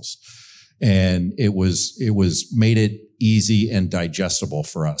principles. And it made it easy and digestible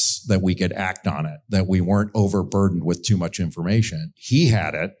for us, that we could act on it, that we weren't overburdened with too much information. He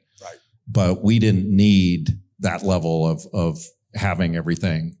had it, right, but we didn't need that level of having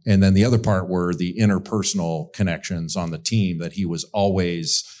everything. And then the other part were the interpersonal connections on the team that he was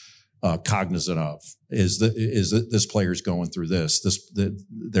always cognizant of. Is that this player's going through this?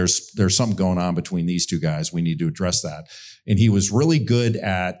 There's something going on between these 2 guys. We need to address that. And he was really good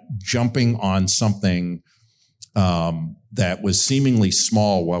at jumping on something that was seemingly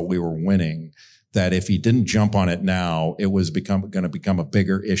small while we were winning, that if he didn't jump on it now, it was going to become a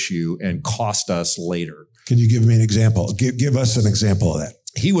bigger issue and cost us later. Can you give me an example? Give us an example of that.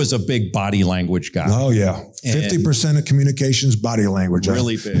 He was a big body language guy. Oh yeah. 50% of communications, body language.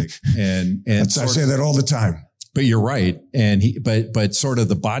 Really big. And I say that all the time. But you're right. And but sort of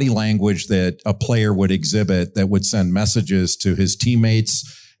the body language that a player would exhibit that would send messages to his teammates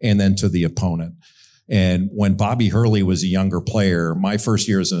and then to the opponent. And when Bobby Hurley was a younger player, my first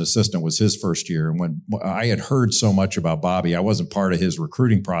year as an assistant was his first year. And when I had heard so much about Bobby, I wasn't part of his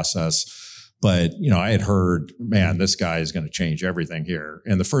recruiting process, but I had heard, man, this guy is going to change everything here.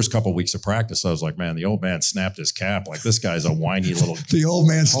 And the first couple of weeks of practice, I was like, man, the old man snapped his cap. Like, this guy's a whiny little. The old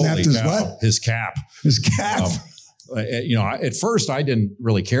man snapped his what? His cap. His cap. At first I didn't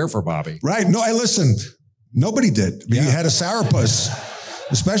really care for Bobby. Right. No, listen, nobody did. He had a sourpuss.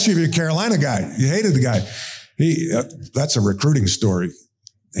 especially if you're a Carolina guy. You hated the guy. That's a recruiting story.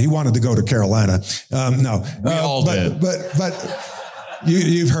 He wanted to go to Carolina. No. We all did. But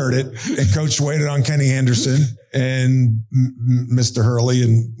you've heard it. And Coach waited on Kenny Anderson and Mr. Hurley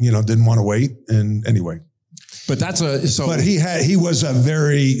and, didn't want to wait. And anyway. But But he was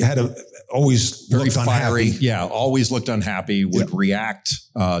always very looked fiery. Unhappy. Yeah. Always looked unhappy, would react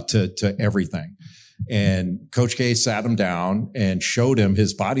to everything. And Coach K sat him down and showed him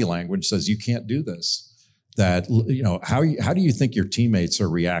his body language, says, you can't do this. That, how do you think your teammates are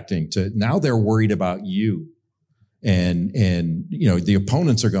reacting to now? They're worried about you. And the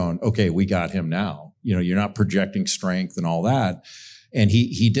opponents are going, okay, we got him now. You're not projecting strength and all that. And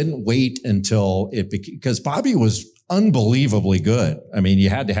he didn't wait until because Bobby was unbelievably good. I mean, you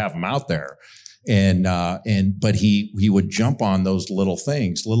had to have him out there. But he would jump on those little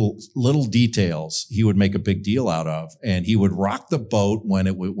things, little details he would make a big deal out of. And he would rock the boat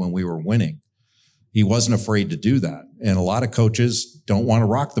when we were winning. He wasn't afraid to do that. And a lot of coaches don't want to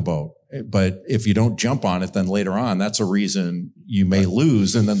rock the boat. But if you don't jump on it, then later on, that's a reason you may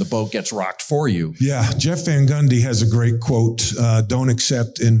lose, and then the boat gets rocked for you. Yeah, Jeff Van Gundy has a great quote, don't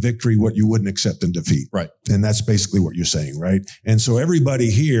accept in victory what you wouldn't accept in defeat. Right. And that's basically what you're saying, right? And so everybody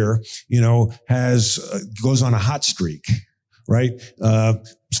here, goes on a hot streak, right?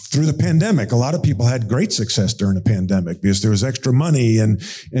 Through the pandemic, a lot of people had great success during the pandemic because there was extra money and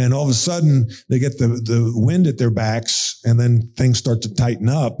all of a sudden they get the wind at their backs and then things start to tighten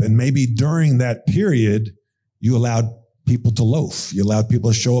up. And maybe during that period, you allowed people to loaf. You allowed people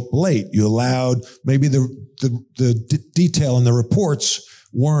to show up late. You allowed maybe the detail in the reports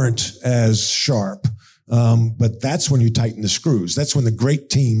weren't as sharp. But that's when you tighten the screws. That's when the great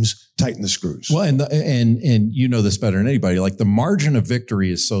teams tighten the screws. Well, and you know this better than anybody. Like the margin of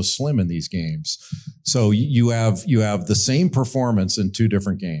victory is so slim in these games. So you have the same performance in two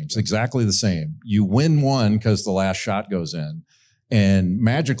different games, exactly the same. You win one because the last shot goes in, and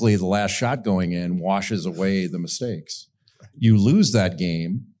magically the last shot going in washes away the mistakes. You lose that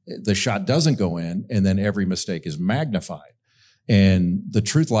game, the shot doesn't go in, and then every mistake is magnified. And the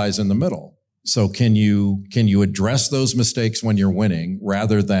truth lies in the middle. So can you address those mistakes when you're winning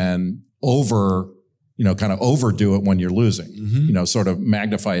rather than overdo it when you're losing, Mm-hmm. Sort of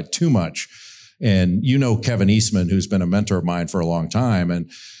magnify it too much. And Kevin Eastman, who's been a mentor of mine for a long time. And,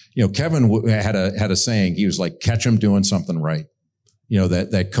 Kevin had a saying, he was like, catch him doing something right.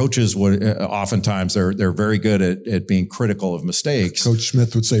 That coaches would oftentimes they're very good at being critical of mistakes. Coach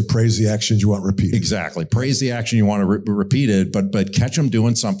Smith would say, praise the actions you want repeated. Exactly. Praise the action you want to repeated, but catch them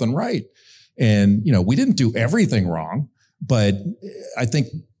doing something right. And, we didn't do everything wrong, but I think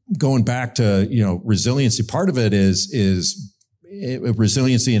going back to, resiliency, part of it is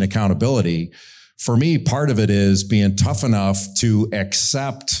resiliency and accountability. For me, part of it is being tough enough to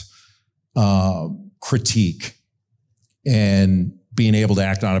accept critique and being able to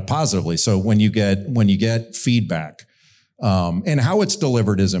act on it positively. So when you get feedback, and how it's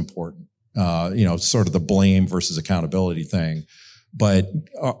delivered is important, sort of the blame versus accountability thing. But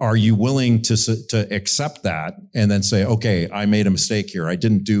are you willing to accept that and then say, okay, I made a mistake here. I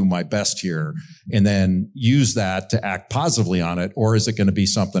didn't do my best here, and then use that to act positively on it? Or is it going to be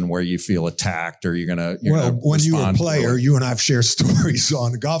something where you feel attacked or you're going to when you were a player, you and I have shared stories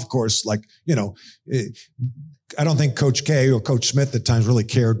on the golf course. Like, I don't think Coach K or Coach Smith at times really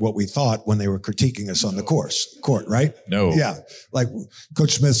cared what we thought when they were critiquing us on the court, right? No. Yeah. Like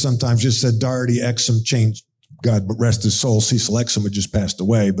Coach Smith sometimes just said, Doherty Exum changed. God rest his soul, Cecil Exum had just passed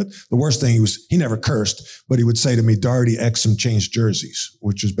away. But the worst thing, he never cursed, but he would say to me, Doherty Exum changed jerseys,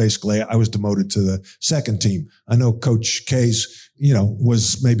 which is basically, I was demoted to the second team. I know Coach K's,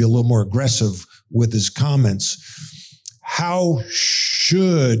 was maybe a little more aggressive with his comments. How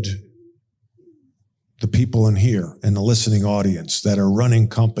should the people in here and the listening audience that are running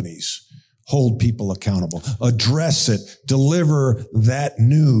companies hold people accountable, address it, deliver that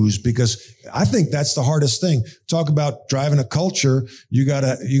news? Because I think that's the hardest thing. Talk about driving a culture. You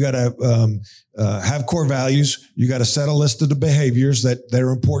gotta have core values. You gotta set a list of the behaviors that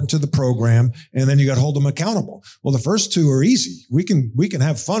are important to the program, and then you gotta hold them accountable. Well, the first two are easy. We can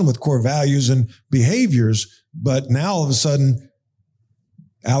have fun with core values and behaviors, but now all of a sudden,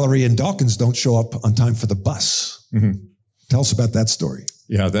 Allery and Dawkins don't show up on time for the bus. Mm-hmm. Tell us about that story.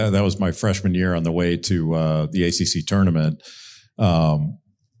 Yeah, that was my freshman year on the way to the ACC tournament.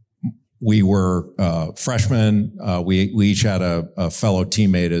 We were freshmen. We each had a fellow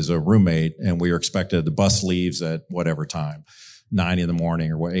teammate as a roommate, and we were expected. The bus leaves at whatever time, 9 a.m. or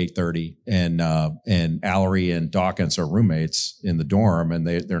 8:30, and Allery and Dawkins are roommates in the dorm, and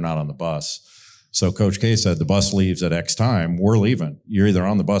they're not on the bus. So Coach K said, the bus leaves at X time. We're leaving. You're either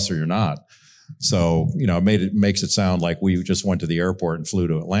on the bus or you're not. So, it makes it sound like we just went to the airport and flew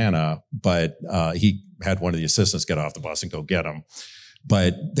to Atlanta, but he had one of the assistants get off the bus and go get him.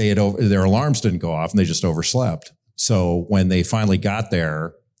 But their alarms didn't go off and they just overslept. So when they finally got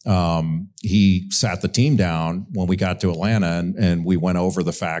there, he sat the team down when we got to Atlanta and we went over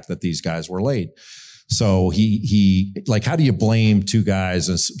the fact that these guys were late. So he like, how do you blame two guys,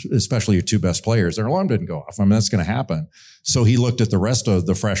 especially your two best players? Their alarm didn't go off. I mean, that's going to happen. So he looked at the rest of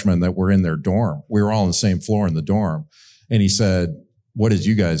the freshmen that were in their dorm. We were all on the same floor in the dorm. And he said, what did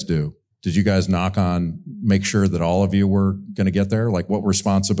you guys do? Did you guys make sure that all of you were going to get there? Like, what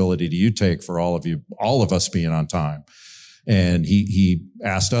responsibility do you take for all of us being on time? And he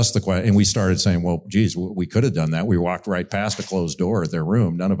asked us the question, and we started saying, well, geez, we could have done that. We walked right past a closed door at their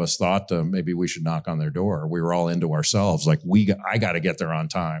room. None of us thought maybe we should knock on their door. We were all into ourselves. Like, I got to get there on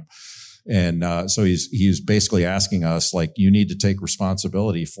time. And so he's basically asking us, like, you need to take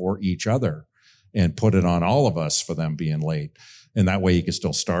responsibility for each other and put it on all of us for them being late. And that way you can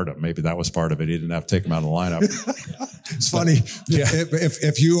still start them. Maybe that was part of it. He didn't have to take them out of the lineup. It's funny. Yeah.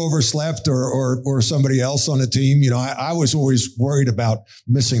 If you overslept or somebody else on the team, I was always worried about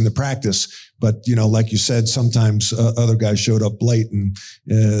missing the practice. But, like you said, sometimes other guys showed up late and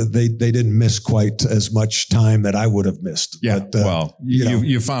they didn't miss quite as much time that I would have missed. Yeah. But,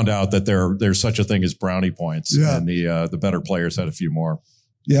 you found out that there's such a thing as brownie points. Yeah. And the better players had a few more.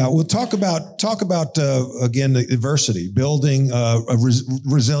 Yeah, we'll talk about again, the adversity, building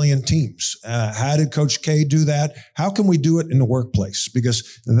resilient teams. How did Coach K do that? How can we do it in the workplace?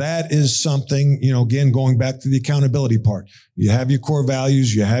 Because that is something, again, going back to the accountability part. You have your core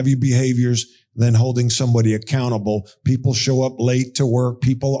values, you have your behaviors, then holding somebody accountable. People show up late to work.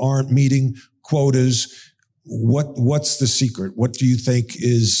 People aren't meeting quotas. What's the secret? What do you think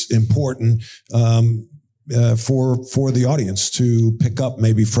is important? For the audience to pick up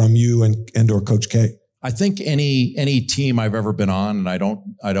maybe from you and or Coach K? I think any team I've ever been on, and I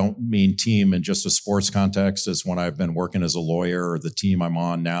don't mean team in just a sports context, is when I've been working as a lawyer, or the team I'm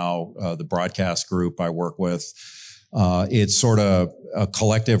on now, the broadcast group I work with. It's sort of a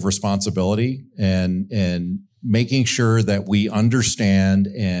collective responsibility and making sure that we understand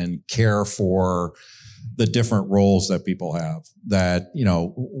and care for the different roles that people have. That,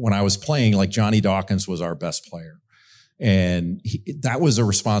 when I was playing, like Johnny Dawkins was our best player. And that was a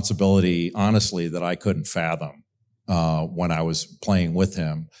responsibility, honestly, that I couldn't fathom when I was playing with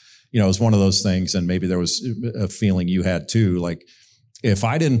him. It was one of those things, and maybe there was a feeling you had too, like, if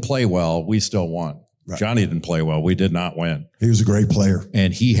I didn't play well, we still won. Right. Johnny didn't play well. We did not win. He was a great player.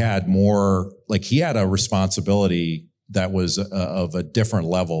 And he had he had a responsibility that was of a different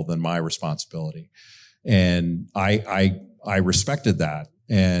level than my responsibility. And I respected that,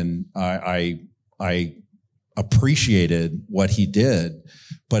 and I appreciated what he did,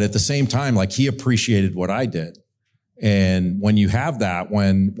 but at the same time, like, he appreciated what I did. And when you have that,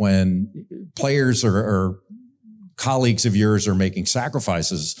 when players or colleagues of yours are making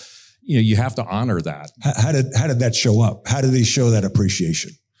sacrifices, you have to honor that. How did that show up? How did he show that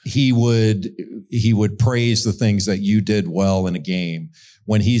appreciation? He would praise the things that you did well in a game.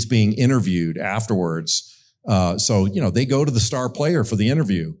 When he's being interviewed afterwards, they go to the star player for the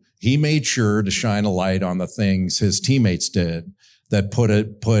interview. He made sure to shine a light on the things his teammates did that put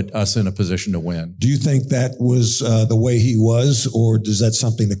us in a position to win. Do you think that was the way he was, or is that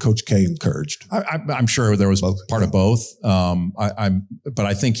something that Coach K encouraged? I'm sure there was part of both. But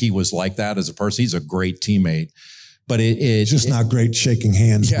I think he was like that as a person. He's a great teammate. But it's just not great shaking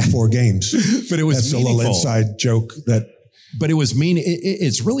hands before games. But it was That's meaningful. A little inside joke that. But it was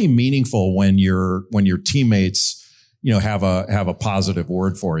it's really meaningful when your teammates, have a positive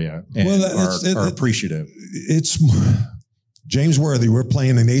word for you and are appreciative. It's James Worthy. We're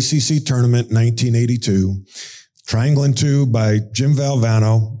playing an ACC tournament in 1982, Triangle and Two by Jim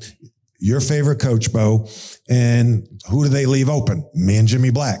Valvano, your favorite coach, Bo. And who do they leave open? Me and Jimmy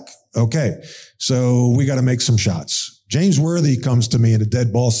Black. Okay. So we got to make some shots. James Worthy comes to me in a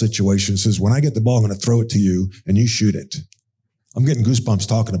dead ball situation and says, when I get the ball, I'm going to throw it to you and you shoot it. I'm getting goosebumps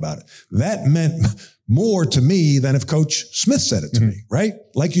talking about it. That meant more to me than if Coach Smith said it to me, right?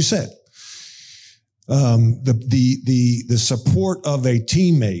 Like you said, the support of a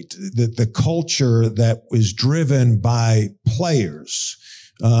teammate, the culture that was driven by players.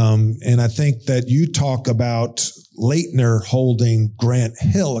 And I think that you talk about Leitner holding Grant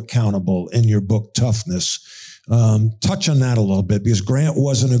Hill accountable in your book, Toughness. Touch on that a little bit, because Grant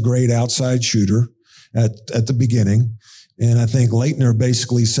wasn't a great outside shooter at the beginning. And I think Leitner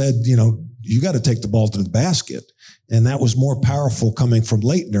basically said, you got to take the ball to the basket. And that was more powerful coming from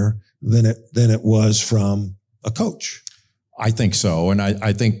Leitner than it was from a coach. I think so. And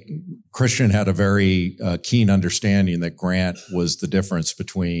I think Christian had a very keen understanding that Grant was the difference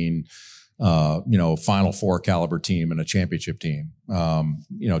between, Final Four caliber team and a championship team.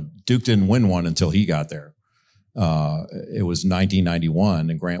 Duke didn't win one until he got there. It was 1991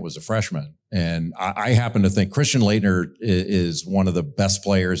 and Grant was a freshman. And I happen to think Christian Laettner is one of the best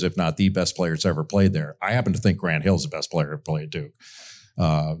players, if not the best players ever played there. I happen to think Grant Hill's the best player ever played at Duke.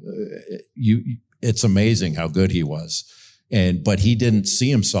 It's amazing how good he was. But he didn't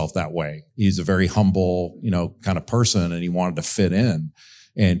see himself that way. He's a very humble, kind of person, and he wanted to fit in.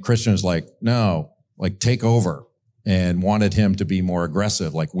 And Christian was like, no, like take over, and wanted him to be more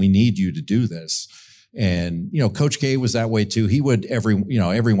aggressive. Like, we need you to do this. And, Coach K was that way too. He would every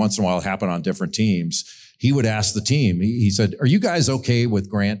once in a while, it happened on different teams. He would ask the team, he said, are you guys okay with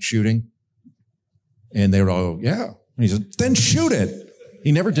Grant shooting? And they would all go, yeah. And he said, then shoot it.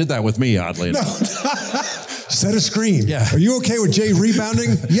 He never did that with me, oddly enough. Set a screen. Yeah. Are you okay with Jay rebounding?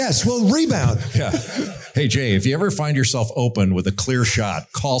 Yes, we'll rebound. Yeah. Hey, Jay, if you ever find yourself open with a clear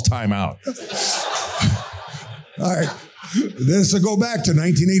shot, call timeout. All right. This will go back to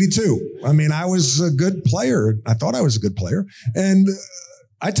 1982. I mean, I was a good player. I thought I was a good player. And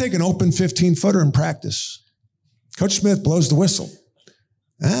I take an open 15-footer in practice. Coach Smith blows the whistle.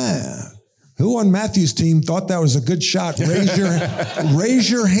 Who on Matthew's team thought that was a good shot? Raise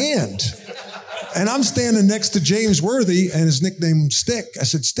your hand. And I'm standing next to James Worthy and his nickname Stick. I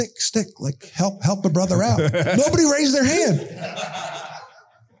said, Stick, like help the brother out. Nobody raised their hand.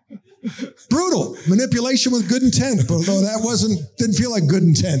 Brutal manipulation with good intent, although that didn't feel like good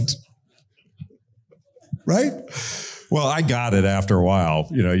intent. Right? Well, I got it after a while.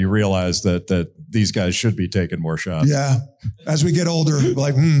 You realize that these guys should be taking more shots. Yeah. As we get older,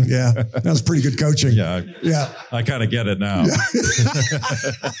 like, yeah, that was pretty good coaching. Yeah. I kind of get it now.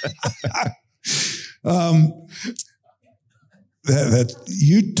 That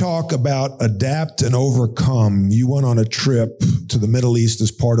you talk about adapt and overcome. You went on a trip to the Middle East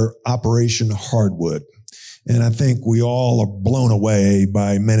as part of Operation Hardwood. And I think we all are blown away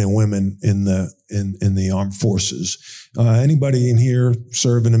by men and women in the armed forces. Anybody in here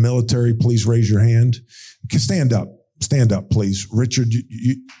serve in the military, please raise your hand. Stand up, please. Richard,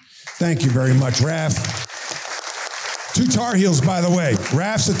 thank you very much. Raph. 2 Tar Heels, by the way.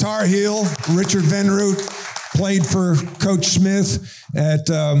 Raph's a Tar Heel. Richard Venroot played for Coach Smith at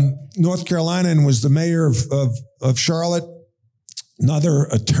North Carolina and was the mayor of Charlotte. Another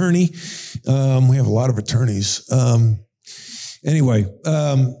attorney. We have a lot of attorneys. Anyway,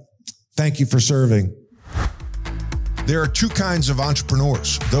 thank you for serving. There are 2 kinds of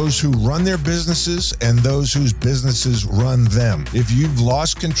entrepreneurs, those who run their businesses and those whose businesses run them. If you've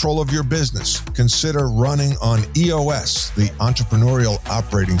lost control of your business, consider running on EOS, the Entrepreneurial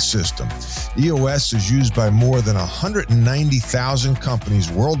Operating System. EOS is used by more than 190,000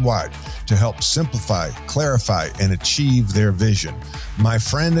 companies worldwide to help simplify, clarify, and achieve their vision. My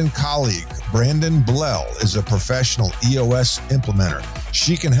friend and colleague, Brandon Blell, is a professional EOS implementer.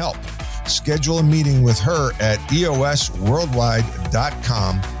 She can help. Schedule a meeting with her at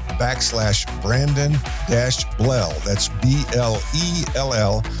eosworldwide.com/Brandon-Blell. That's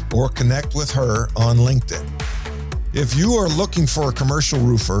BLELL, or connect with her on LinkedIn. If you are looking for a commercial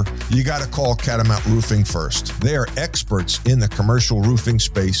roofer, you got to call Catamount Roofing first. They are experts in the commercial roofing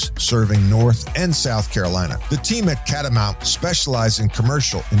space, serving North and South Carolina. The team at Catamount specialize in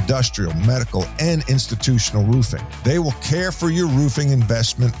commercial, industrial, medical, and institutional roofing. They will care for your roofing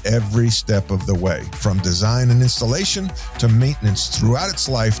investment every step of the way, from design and installation to maintenance throughout its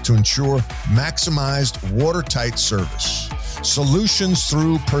life to ensure maximized watertight service. Solutions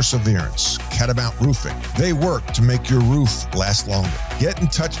through perseverance. Catamount Roofing. They work to make your roof last longer. Get in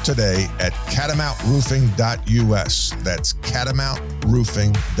touch today at catamountroofing.us. That's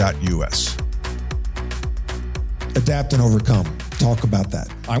catamountroofing.us. Adapt and overcome. Talk about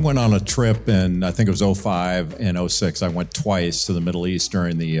that. I went on a trip in, I think it was 2005 and 2006. I went twice to the Middle East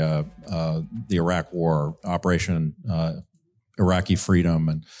during the Iraq War, Operation Iraqi Freedom.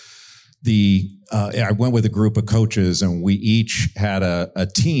 And I went with a group of coaches, and we each had a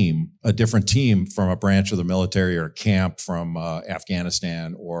different team from a branch of the military or a camp from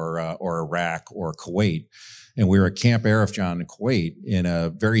Afghanistan or Iraq or Kuwait. And we were at Camp Arifjan in Kuwait in a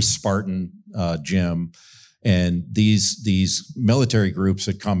very Spartan gym. And these military groups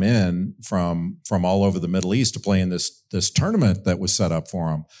had come in from all over the Middle East to play in this tournament that was set up for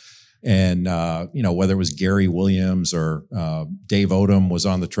them. And, whether it was Gary Williams or Dave Odom was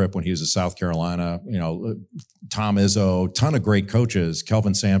on the trip when he was in South Carolina, Tom Izzo, ton of great coaches,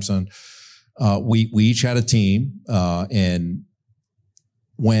 Kelvin Sampson. We each had a team, and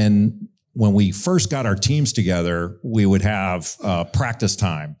when we first got our teams together, we would have practice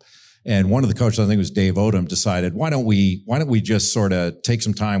time. And one of the coaches, I think it was Dave Odom, decided, why don't we just sort of take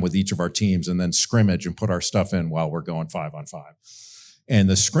some time with each of our teams and then scrimmage and put our stuff in while we're going 5-on-5. And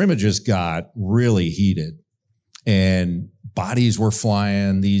the scrimmages got really heated and bodies were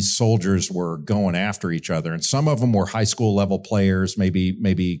flying. These soldiers were going after each other. And some of them were high school level players,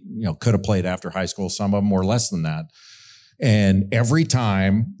 maybe, could have played after high school. Some of them were less than that. And every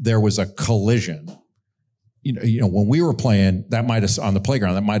time there was a collision, when we were playing, that might have, on the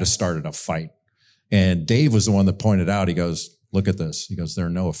playground, that might have started a fight. And Dave was the one that pointed out, he goes, look at this. He goes, there are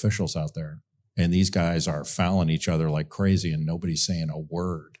no officials out there. And these guys are fouling each other like crazy and nobody's saying a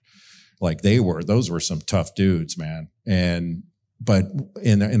word. Like those were some tough dudes, man. But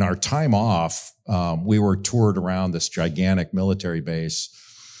in our time off, we were toured around this gigantic military base,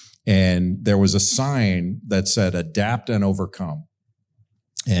 and there was a sign that said "Adapt and Overcome."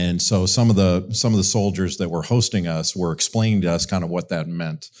 And so some of the soldiers that were hosting us were explaining to us kind of what that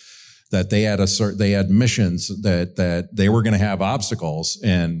meant. That they had missions that they were going to have obstacles,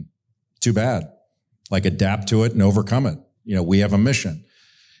 and too bad. Like, adapt to it and overcome it. We have a mission.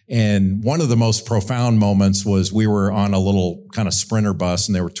 And one of the most profound moments was we were on a little kind of sprinter bus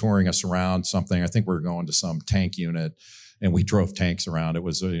and they were touring us around something. I think we were going to some tank unit and we drove tanks around. It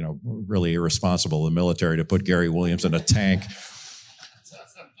was, really irresponsible of the military to put Gary Williams in a tank.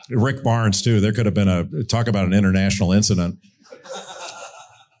 Rick Barnes too. There could have been talk about an international incident.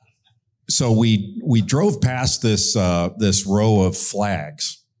 So we drove past this row of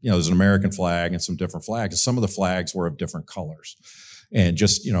flags. There's an American flag and some different flags. And some of the flags were of different colors. And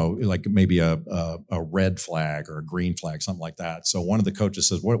just, like maybe a red flag or a green flag, something like that. So one of the coaches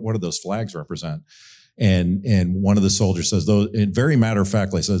says, what do those flags represent? And one of the soldiers says, those, and very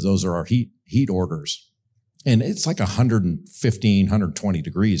matter-of-factly says, those are our heat orders. And it's like 115, 120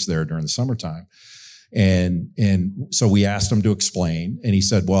 degrees there during the summertime. And so we asked him to explain. And he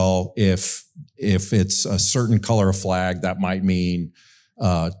said, well, if it's a certain color of flag, that might mean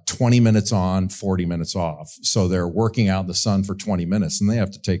 20 minutes on, 40 minutes off. So they're working out in the sun for 20 minutes and they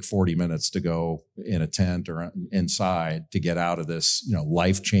have to take 40 minutes to go in a tent or inside to get out of this,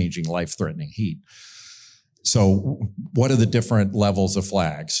 life-changing, life-threatening heat. So what are the different levels of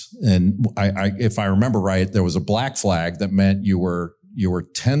flags? And if I remember right, there was a black flag that meant you were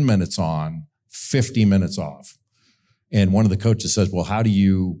 10 minutes on, 50 minutes off. And one of the coaches says, well, how do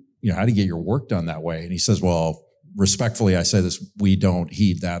you get your work done that way? And he says, well, respectfully, I say this, we don't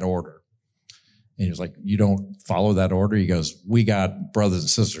heed that order. And he was like, you don't follow that order? He goes, we got brothers and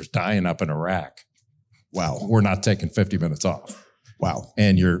sisters dying up in Iraq. Wow. We're not taking 50 minutes off. Wow.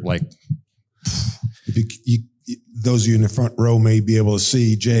 And you're like, those of you in the front row may be able to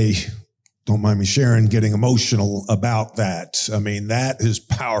see Jay, don't mind me sharing, getting emotional about that. I mean, that is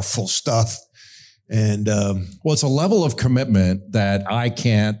powerful stuff. And, well, it's a level of commitment that I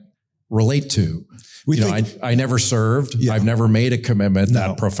can't relate to. I never served. Yeah. I've never made a commitment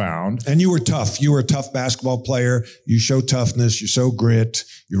that profound. And you were tough. You were a tough basketball player. You show toughness. You show grit.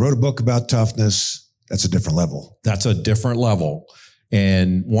 You wrote a book about toughness. That's a different level. That's a different level.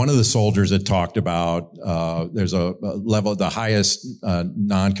 And one of the soldiers had talked about, there's a level, the highest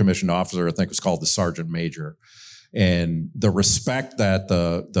non-commissioned officer, I think was called the sergeant major. And the respect that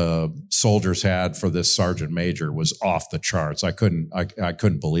the soldiers had for this sergeant major was off the charts. I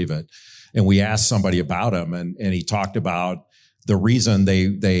couldn't believe it. And we asked somebody about him, and he talked about the reason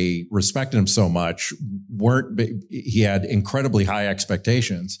they respected him so much he had incredibly high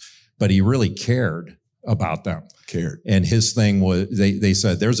expectations, but he really cared about them. And his thing was, they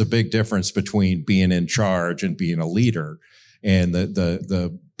said, there's a big difference between being in charge and being a leader. And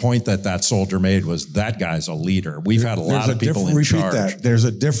the point that soldier made was that guy's a leader. We've had a lot of people in charge. Repeat that. There's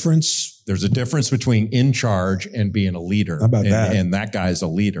a difference. There's a difference between in charge and being a leader. How about that? And that guy's a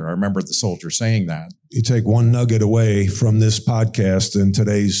leader. I remember the soldier saying that. You take one nugget away from this podcast and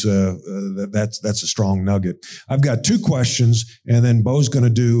today's, that's a strong nugget. I've got two questions, and then Bo's going to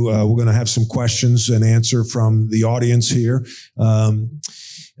do, we're going to have some questions and answer from the audience here,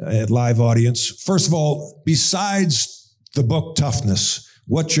 at live audience. First of all, besides the book Toughness,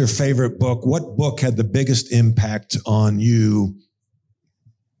 what's your favorite book? What book had the biggest impact on you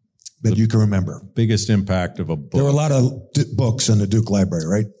that you can remember? Biggest impact of a book. There were a lot of books in the Duke Library,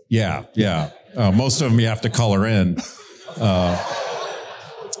 right? Yeah. Most of them you have to color in.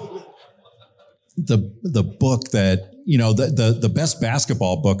 The book that, the best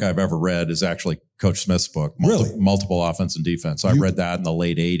basketball book I've ever read is actually Coach Smith's book, Multiple Offense and Defense. I read that in the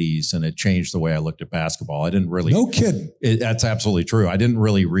late 80s, and it changed the way I looked at basketball. I didn't really... No kidding. That's absolutely true. I didn't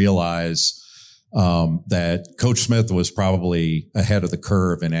really realize that Coach Smith was probably ahead of the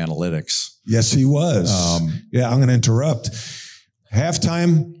curve in analytics. Yes, he was. Yeah, I'm going to interrupt.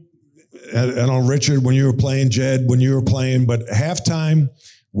 Halftime, I don't know, Richard, when you were playing, Jed, when you were playing, but halftime,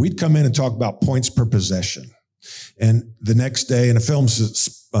 we'd come in and talk about points per possession. And the next day in a film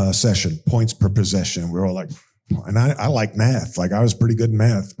session, points per possession. We were all like, and I like math. Like I was pretty good in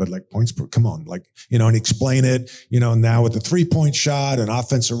math, but like points per, come on, like, and explain it, now with the 3-point shot and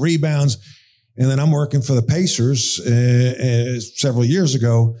offensive rebounds. And then I'm working for the Pacers several years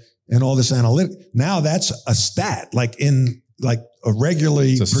ago and all this analytic. Now that's a stat, like in like a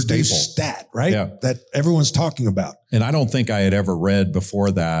regularly produced stat, right? Yeah. That everyone's talking about. And I don't think I had ever read before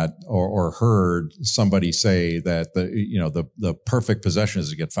that or heard somebody say that the perfect possession is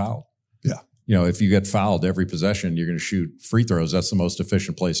to get fouled. Yeah. If you get fouled every possession, you're going to shoot free throws. That's the most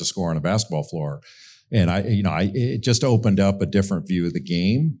efficient place to score on a basketball floor. And it just opened up a different view of the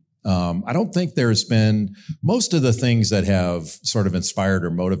game. I don't think there's been, most of the things that have sort of inspired or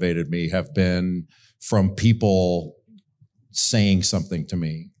motivated me have been from people saying something to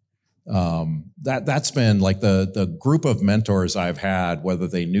me. That's been like the group of mentors I've had, whether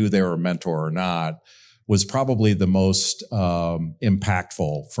they knew they were a mentor or not, was probably the most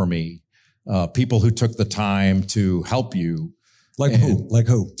impactful for me. People who took the time to help you. Like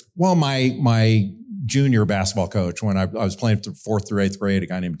who? Well, my junior basketball coach, when I was playing from 4th through 8th grade, a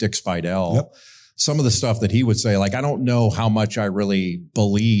guy named Dick Spidell. Yep. Some of the stuff that he would say, like, I don't know how much I really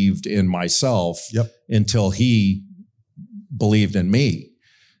believed in myself until he believed in me.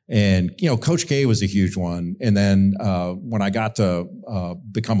 And, Coach K was a huge one. And then when I got to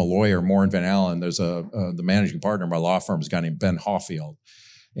become a lawyer more in Van Allen, there's the managing partner of my law firm is a guy named Ben Hawfield.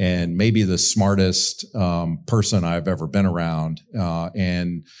 And maybe the smartest person I've ever been around.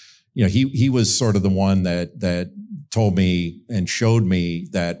 And he was sort of the one that told me and showed me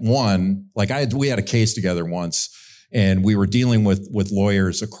that we had a case together once, and we were dealing with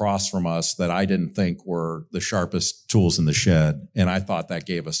lawyers across from us that I didn't think were the sharpest tools in the shed. And I thought that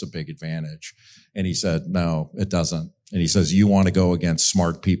gave us a big advantage. And he said, no, it doesn't. And he says, you want to go against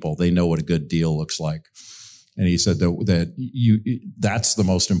smart people. They know what a good deal looks like. And he said that's the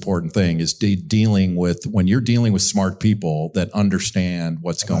most important thing is when you're dealing with smart people that understand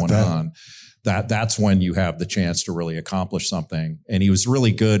what's going on, that's when you have the chance to really accomplish something. And he was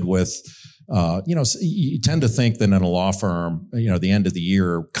really good with, you tend to think that in a law firm, the end of the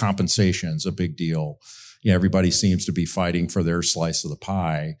year, compensation's a big deal. Everybody seems to be fighting for their slice of the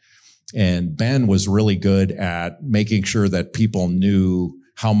pie. And Ben was really good at making sure that people knew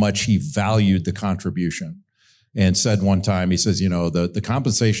how much he valued the contribution. And said one time, he says, the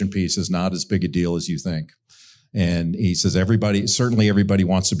compensation piece is not as big a deal as you think. And he says, certainly everybody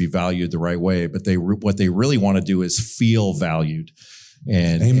wants to be valued the right way, but what they really want to do is feel valued.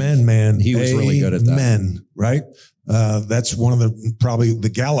 And amen, man. He was really good at that. Amen, right? That's one of probably the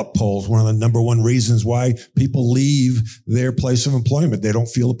Gallup polls, one of the number one reasons why people leave their place of employment. They don't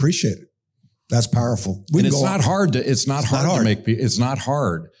feel appreciated. That's powerful. It's not hard. It's not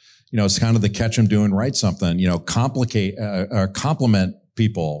hard. It's kind of the catch them doing right something, compliment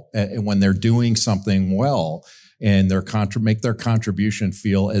people when they're doing something well and make their contribution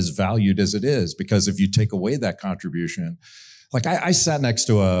feel as valued as it is. Because if you take away that contribution, like I sat next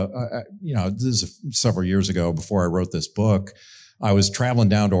to this is several years ago before I wrote this book, I was traveling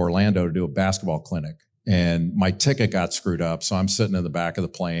down to Orlando to do a basketball clinic. And my ticket got screwed up. So I'm sitting in the back of the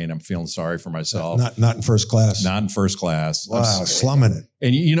plane. I'm feeling sorry for myself. Not in first class. Not in first class. Wow, slumming it.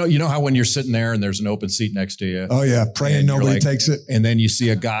 And you know how when you're sitting there and there's an open seat next to you? Oh yeah, praying nobody takes it. And then you see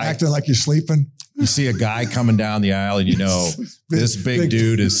a guy. Acting like you're sleeping. You see a guy coming down the aisle and this big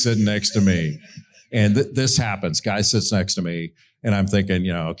dude is sitting next to me. And this happens. Guy sits next to me and I'm thinking,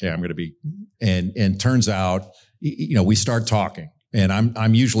 okay, I'm going to be, and turns out, we start talking. And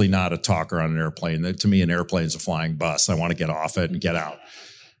I'm usually not a talker on an airplane. To me, an airplane is a flying bus. I want to get off it and get out.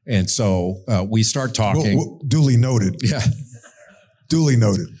 And so we start talking. Duly noted. Yeah. Duly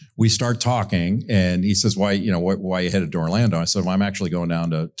noted. We start talking, and he says, why you headed to Orlando? I said, well, I'm actually going down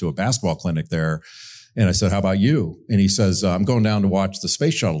to a basketball clinic there. And I said, how about you? And he says, I'm going down to watch the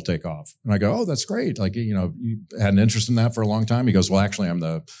space shuttle take off. And I go, oh, that's great. Like, you had an interest in that for a long time. He goes, well, actually, I'm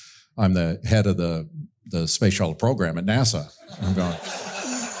the head of the space shuttle program at NASA. I'm going,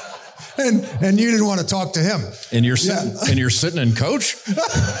 and you didn't want to talk to him. And you're sitting in coach.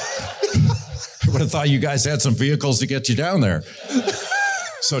 I would have thought you guys had some vehicles to get you down there.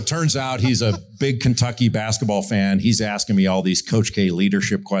 So it turns out he's a big Kentucky basketball fan. He's asking me all these Coach K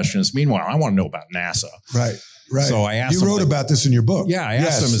leadership questions. Meanwhile, I want to know about NASA. Right. Right. So I asked him. You wrote about this in your book. Yeah, I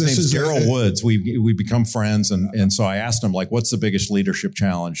asked him. His name's Daryl Woods. We become friends, and so I asked him, like, what's the biggest leadership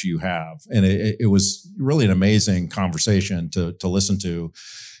challenge you have? And it was really an amazing conversation to listen to.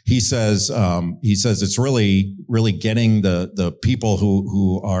 He says it's really getting the people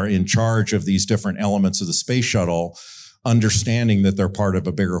who are in charge of these different elements of the space shuttle, understanding that they're part of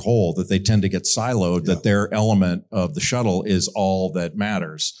a bigger whole, that they tend to get siloed, that their element of the shuttle is all that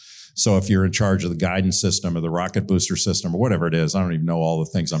matters. So if you're in charge of the guidance system or the rocket booster system or whatever it is, I don't even know all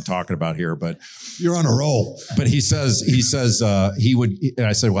the things I'm talking about here, but you're on a roll. But he says he would, and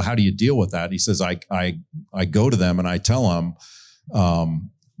I said, well, how do you deal with that? He says, I go to them and I tell them,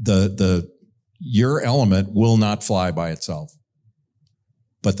 your element will not fly by itself,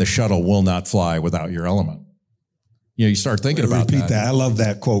 but the shuttle will not fly without your element. You know, you start thinking about that. Repeat that. I love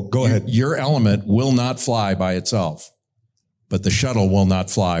that quote. Go ahead. Your element will not fly by itself, but the shuttle will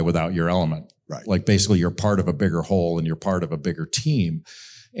not fly without your element. Right. Like basically you're part of a bigger whole and you're part of a bigger team.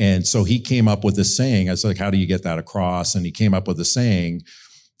 And so he came up with this saying. I was like, how do you get that across? And he came up with a saying,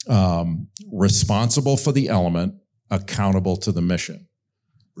 responsible for the element, accountable to the mission.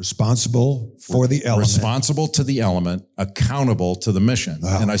 Responsible for the element. Responsible to the element, accountable to the mission.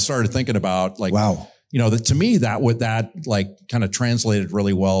 Wow. And I started thinking about like, wow. You know, to me, that like kind of translated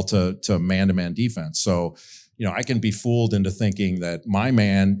really well to man-to-man defense. So, you know, I can be fooled into thinking that my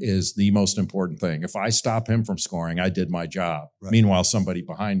man is the most important thing. If I stop him from scoring, I did my job. Right. Meanwhile, somebody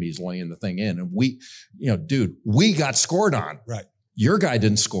behind me is laying the thing in. And we, you know, dude, we got scored on. Right. Your guy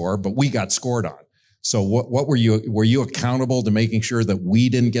didn't score, but we got scored on. So what were you accountable to making sure that we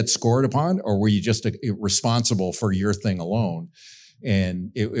didn't get scored upon, or were you just responsible for your thing alone?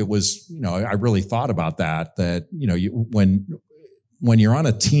 And it was, you know, I really thought about that, you know, when you're on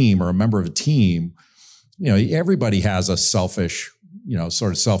a team or a member of a team, you know, everybody has a selfish, you know,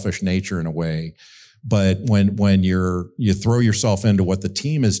 sort of selfish nature in a way. But when you throw yourself into what the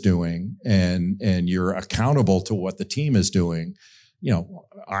team is doing and you're accountable to what the team is doing, you know,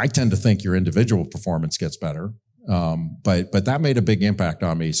 I tend to think your individual performance gets better. But that made a big impact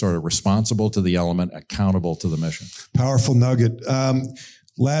on me, sort of responsible to the element, accountable to the mission. Powerful nugget.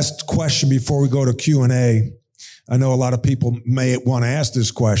 Last question before we go to Q&A. I know a lot of people may want to ask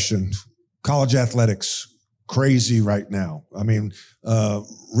this question. College athletics, crazy right now. I mean,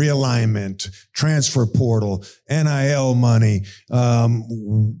 realignment, transfer portal, NIL money.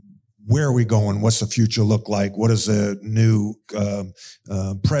 Where are we going? What's the future look like? What is the new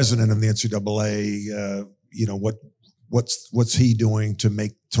president of the NCAA? You know, what's he doing to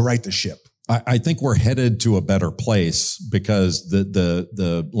right the ship? I think we're headed to a better place because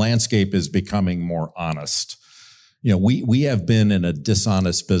the landscape is becoming more honest. You know, we have been in a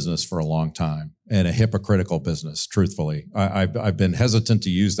dishonest business for a long time and a hypocritical business, truthfully. I've been hesitant to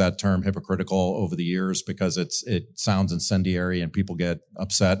use that term hypocritical over the years because it sounds incendiary and people get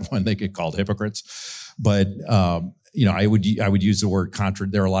upset when they get called hypocrites. But, you know, I would use the word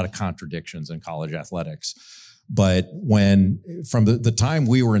there are a lot of contradictions in college athletics. But from the time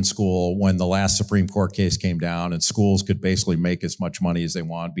we were in school, when the last Supreme Court case came down and schools could basically make as much money as they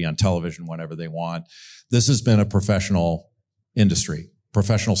want, be on television whenever they want, this has been a professional industry,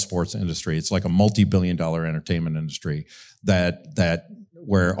 professional sports industry. It's like a multi-billion-dollar entertainment industry that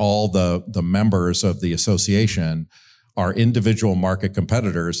where all the members of the association are individual market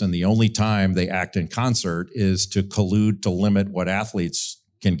competitors, and the only time they act in concert is to collude to limit what athletes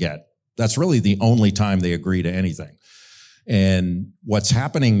can get. That's really the only time they agree to anything. And what's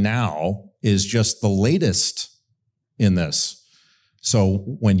happening now is just the latest in this. So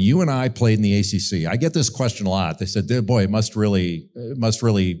when you and I played in the ACC, I get this question a lot. They said, boy, it must really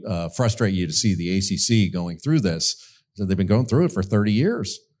frustrate you to see the ACC going through this. So they've been going through it for 30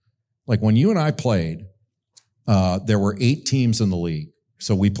 years. Like when you and I played, there were 8 teams in the league.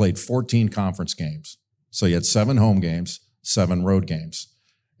 So we played 14 conference games. So you had 7 home games, 7 road games.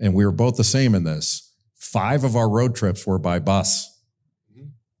 And we were both the same in this. 5 of our road trips were by bus.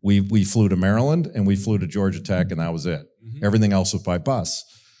 Mm-hmm. We flew to Maryland and we flew to Georgia Tech, and that was it. Mm-hmm. Everything else was by bus.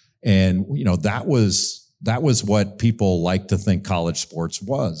 And, you know, that was what people like to think college sports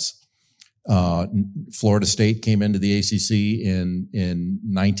was. Florida State came into the ACC in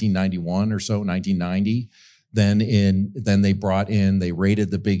 1991 or so, 1990. Then they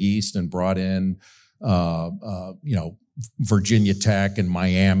raided the Big East and brought in, you know, Virginia Tech and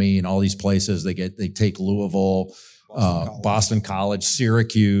Miami and all these places. They take Louisville, Boston College,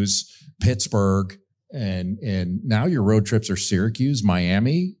 Syracuse, Pittsburgh, and now your road trips are Syracuse,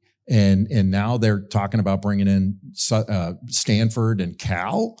 Miami, and now they're talking about bringing in Stanford and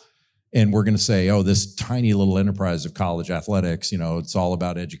Cal. And we're going to say, oh, this tiny little enterprise of college athletics, it's all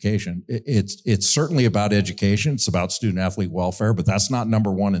about education. It's certainly about education. It's about student athlete welfare, but that's not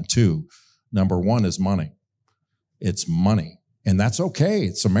number one and two. Number one is money. It's money. And that's okay.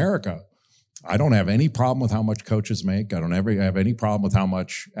 It's America. I don't have any problem with how much coaches make. I don't ever have any problem with how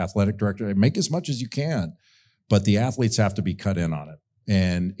much athletic director make as much as you can, but the athletes have to be cut in on it.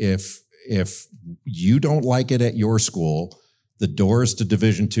 And if you don't like it at your school, the doors to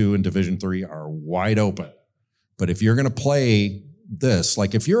Division II and Division III are wide open. But if you're going to play this,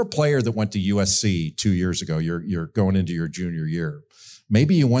 like if you're a player that went to USC 2 years ago, you're going into your junior year.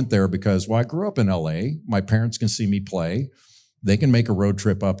 Maybe you went there because, well, I grew up in LA. My parents can see me play. They can make a road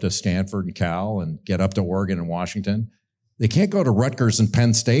trip up to Stanford and Cal and get up to Oregon and Washington. They can't go to Rutgers and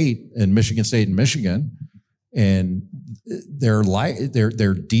Penn State and Michigan State and Michigan. And their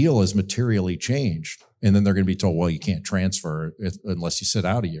deal is materially changed. And then they're going to be told, well, you can't transfer unless you sit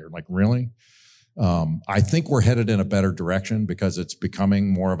out a year. Like, really? I think we're headed in a better direction because it's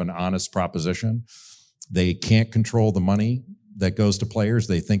becoming more of an honest proposition. They can't control the money that goes to players.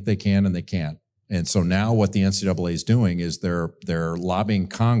 They think they can, and they can't. And so now what the NCAA is doing is they're lobbying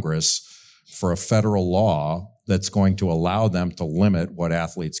Congress for a federal law that's going to allow them to limit what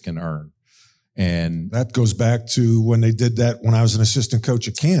athletes can earn. And that goes back to when they did that when I was an assistant coach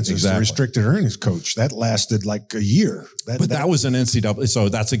at Kansas, exactly. The restricted earnings coach. That lasted like a year. That was an NCAA. So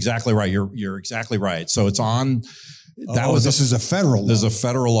that's exactly right. You're exactly right. So it's on. This is a federal law. There's a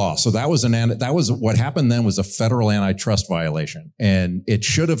federal law. So that was what happened then was a federal antitrust violation. And it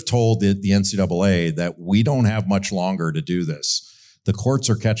should have told the NCAA that we don't have much longer to do this. The courts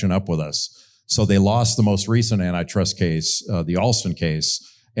are catching up with us. So they lost the most recent antitrust case, the Alston case,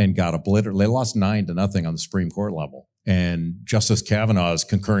 and got obliterated. They lost 9-0 on the Supreme Court level. And Justice Kavanaugh's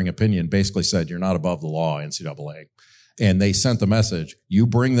concurring opinion basically said, you're not above the law, NCAA. And they sent the message, you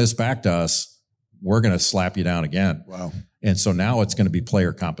bring this back to us, we're going to slap you down again. Wow. And so now it's going to be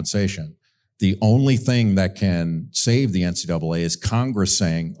player compensation. The only thing that can save the NCAA is Congress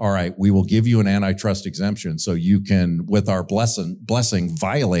saying, all right, we will give you an antitrust exemption so you can, with our blessing,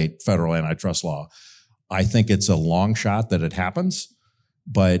 violate federal antitrust law. I think it's a long shot that it happens.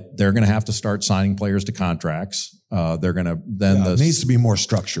 But they're going to have to start signing players to contracts. They're going to it needs to be more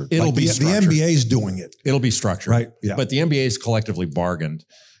structured. It'll be structured. The NBA is doing it. It'll be structured, right? Yeah. But the NBA is collectively bargained,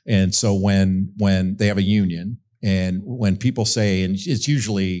 and so when they have a union, and when people say, and it's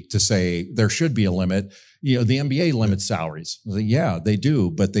usually to say there should be a limit. The NBA limits salaries. Yeah, they do,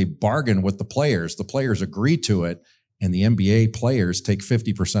 but they bargain with the players. The players agree to it, and the NBA players take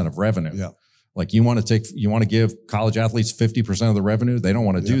 50% of revenue. Yeah. Like you want to give college athletes 50% of the revenue? They don't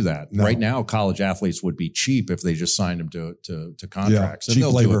want to do that. No. Right now, college athletes would be cheap if they just signed them to contracts. Yeah,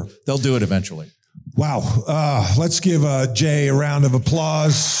 cheap labor. They'll do it eventually. Wow. Let's give Jay a round of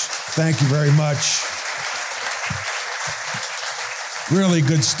applause. Thank you very much. Really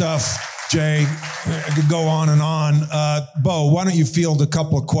good stuff, Jay. I could go on and on. Bo, why don't you field a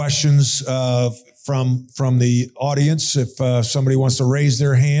couple of questions from the audience if somebody wants to raise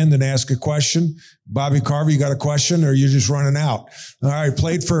their hand and ask a question. Bobby Carver, you got a question or you're just running out? All right,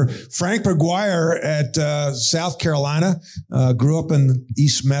 played for Frank McGuire at South Carolina, grew up in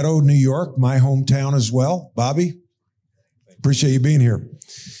East Meadow, New York, my hometown as well. Bobby, appreciate you being here.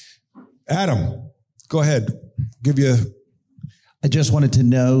 Adam, go ahead. I just wanted to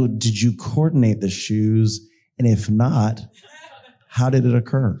know, did you coordinate the shoes? And if not, how did it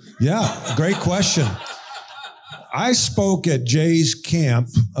occur? Yeah, great question. I spoke at Jay's camp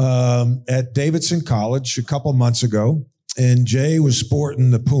at Davidson College a couple months ago, and Jay was sporting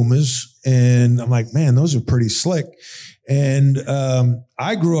the Pumas, and I'm like, man, those are pretty slick. And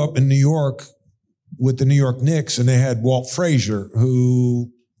I grew up in New York with the New York Knicks, and they had Walt Frazier, who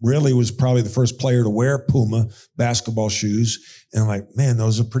really was probably the first player to wear Puma basketball shoes. And I'm like, man,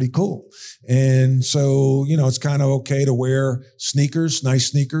 those are pretty cool. And so, it's kind of okay to wear sneakers, nice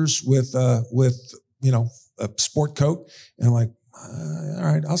sneakers with a sport coat. And I'm like, all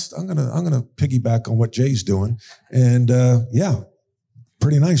right, I'm going to piggyback on what Jay's doing. And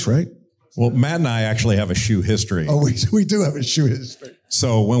pretty nice, right? Well, Matt and I actually have a shoe history. Oh, we do have a shoe history.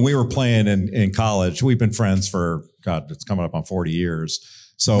 So when we were playing in college, we've been friends for, it's coming up on 40 years.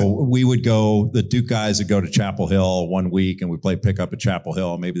 So we would go, the Duke guys would go to Chapel Hill one week and we'd play pickup at Chapel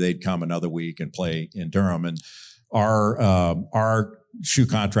Hill. Maybe they'd come another week and play in Durham. And our shoe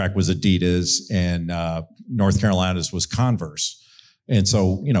contract was Adidas and North Carolina's was Converse. And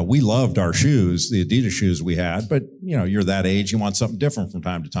so, we loved our shoes, the Adidas shoes we had, but you're that age, you want something different from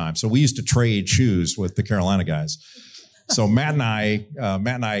time to time. So we used to trade shoes with the Carolina guys. So Matt and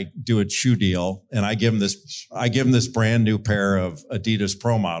I do a shoe deal, and I give him this brand new pair of Adidas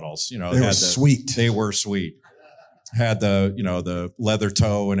Pro models. You know, they were sweet. They were sweet. Had the leather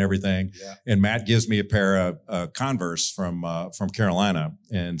toe and everything. Yeah. And Matt gives me a pair of Converse from Carolina.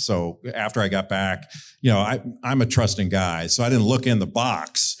 And so after I got back, I'm a trusting guy, so I didn't look in the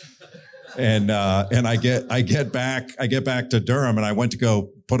box. And I get back to Durham, and I went to go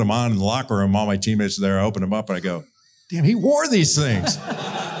put them on in the locker room. All my teammates are there. I open them up, and I go, "Damn, he wore these things."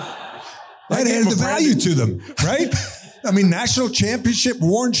 That added the value to them, right? I mean, national championship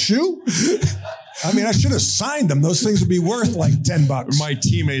worn shoe. I mean, I should have signed them. Those things would be worth like $10. My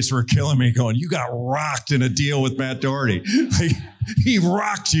teammates were killing me, going, "You got rocked in a deal with Matt Doherty. He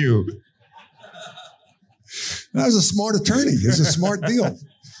rocked you." That was a smart attorney. It's a smart deal.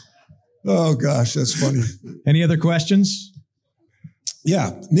 Oh, gosh, that's funny. Any other questions?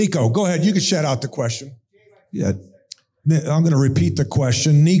 Yeah. Nico, go ahead. You can shout out the question. Yeah. I'm going to repeat the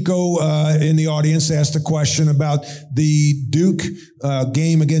question. Nico in the audience asked a question about the Duke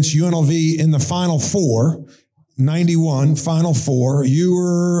game against UNLV in the Final Four, 91, Final Four. You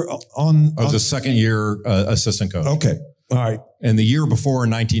were on... I was a second-year assistant coach. Okay. All right. And the year before, in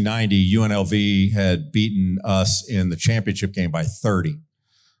 1990, UNLV had beaten us in the championship game by 30.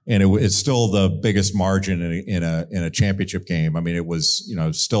 And it's still the biggest margin in a championship game. I mean, it was,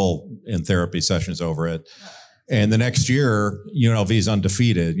 still in therapy sessions over it. And the next year, UNLV is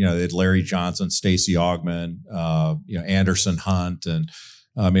undefeated. They had Larry Johnson, Stacey Augmon, Anderson Hunt. And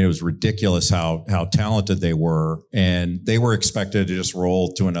I mean, it was ridiculous how talented they were. And they were expected to just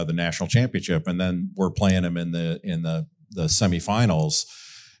roll to another national championship. And then we're playing them in the semifinals.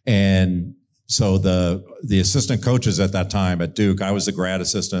 And so the assistant coaches at that time at Duke, I was the grad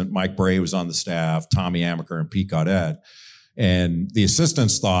assistant. Mike Bray was on the staff, Tommy Amaker and Pete Gaudette. And the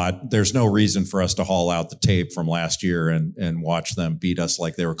assistants thought there's no reason for us to haul out the tape from last year and watch them beat us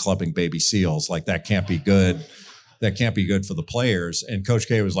like they were clubbing baby seals. Like, that can't be good. That can't be good for the players. And Coach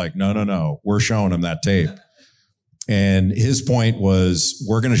K was like, no, we're showing them that tape. And his point was,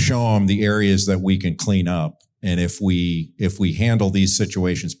 we're going to show them the areas that we can clean up. And if we handle these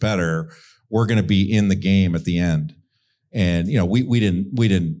situations better, we're going to be in the game at the end. And, we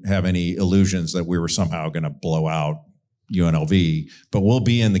didn't have any illusions that we were somehow going to blow out UNLV, but we'll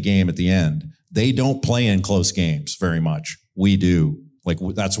be in the game at the end. They don't play in close games very much. We do. Like,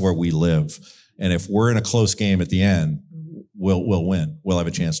 that's where we live. And if we're in a close game at the end, we'll win. We'll have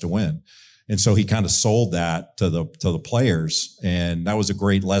a chance to win. And so he kind of sold that to the players. And that was a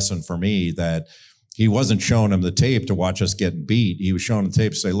great lesson for me, that he wasn't showing them the tape to watch us getting beat. He was showing them the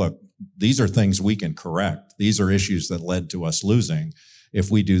tape to say, look, these are things we can correct. These are issues that led to us losing.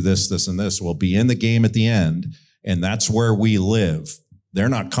 If we do this, this, and this, we'll be in the game at the end. And that's where we live. They're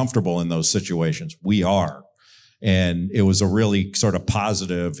not comfortable in those situations. We are. And it was a really sort of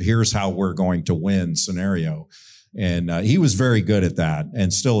positive, here's how we're going to win scenario. And he was very good at that,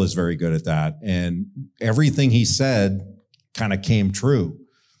 and still is very good at that. And everything he said kind of came true.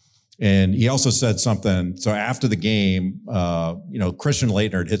 And he also said something. So after the game, Christian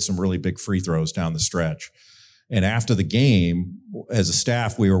Laettner had hit some really big free throws down the stretch. And after the game, as a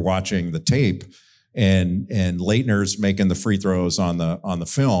staff, we were watching the tape. And Laettner's making the free throws on the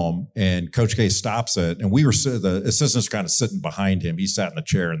film, and Coach K stops it. And the assistant's kind of sitting behind him. He sat in the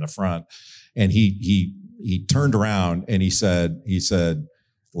chair in the front, and he turned around and he said,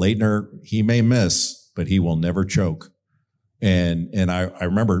 Laettner, he may miss, but he will never choke. And I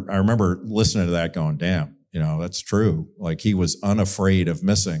remember listening to that going, damn, that's true. Like, he was unafraid of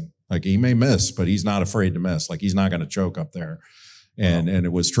missing. Like, he may miss, but he's not afraid to miss. Like, he's not going to choke up there. And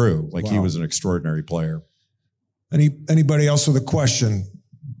it was true. Like, he was an extraordinary player. Anybody else with a question?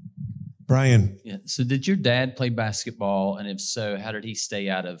 Brian. Yeah. So did your dad play basketball? And if so, how did he stay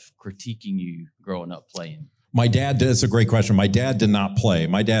out of critiquing you growing up playing? My dad did. It's a great question. My dad did not play.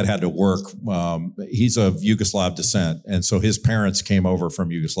 My dad had to work. He's of Yugoslav descent. And so his parents came over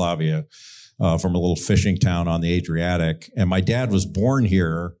from Yugoslavia, from a little fishing town on the Adriatic. And my dad was born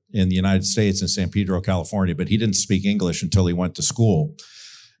here in the United States in San Pedro, California, but he didn't speak English until he went to school.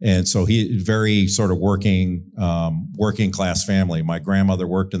 And so he very sort of working class family. My grandmother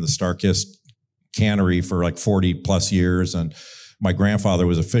worked in the Starkist cannery for like 40 plus years. And my grandfather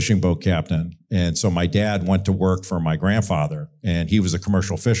was a fishing boat captain. And so my dad went to work for my grandfather, and he was a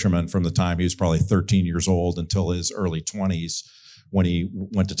commercial fisherman from the time he was probably 13 years old until his early 20s, when he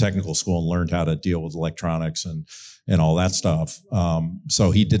went to technical school and learned how to deal with electronics and all that stuff.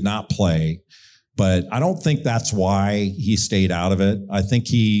 So he did not play, but I don't think that's why he stayed out of it. I think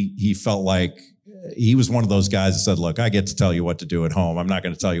he felt like he was one of those guys that said, look, I get to tell you what to do at home. I'm not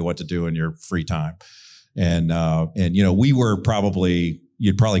going to tell you what to do in your free time. And we wwere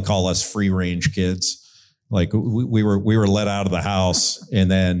you'd probably call us free range kids. Like we were let out of the house and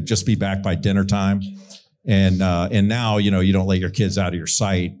then just be back by dinner time. And now, you don't let your kids out of your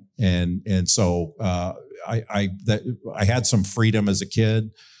sight. And so, I had some freedom as a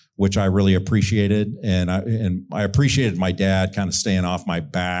kid, which I really appreciated. And I appreciated my dad kind of staying off my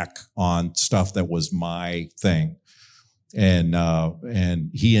back on stuff that was my thing. And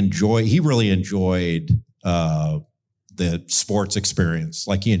he really enjoyed, the sports experience.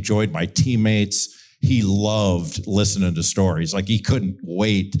 Like he enjoyed my teammates. He loved listening to stories. Like he couldn't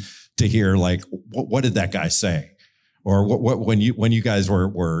wait to hear like, what did that guy say? Or what when you guys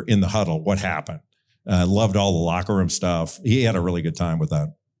were in the huddle, what happened? Loved all the locker room stuff. He had a really good time with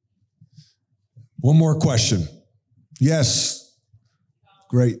that. One more question. Yes.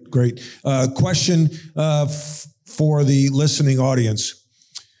 Great. Question for the listening audience.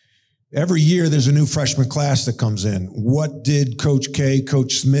 Every year there's a new freshman class that comes in. What did Coach K,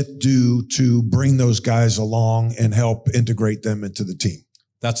 Coach Smith do to bring those guys along and help integrate them into the team?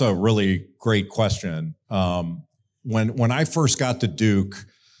 That's a really great question. When I first got to Duke,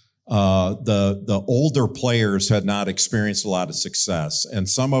 the older players had not experienced a lot of success, and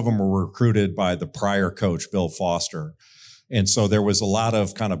some of them were recruited by the prior coach, Bill Foster. And so there was a lot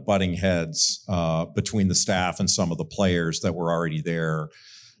of kind of butting heads between the staff and some of the players that were already there.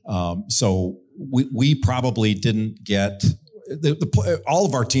 So we probably didn't get all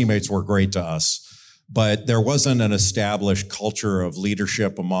of our teammates were great to us, but there wasn't an established culture of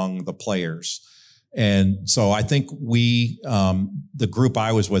leadership among the players. And so I think the group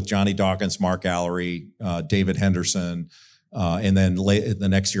I was with, Johnny Dawkins, Mark Allery, David Henderson, and then the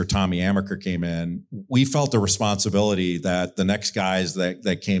next year, Tommy Amaker came in. We felt a responsibility that the next guys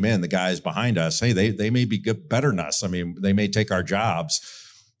that came in, the guys behind us, hey, they may be better than us. I mean, they may take our jobs,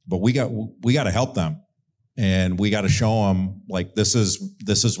 but we got to help them, and we got to show them like this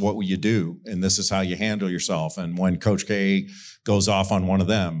is what you do, and this is how you handle yourself. And when Coach K goes off on one of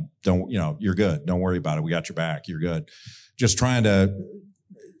them, you're good. Don't worry about it. We got your back. You're good. Just trying to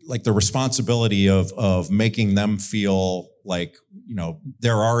like the responsibility of making them feel like, they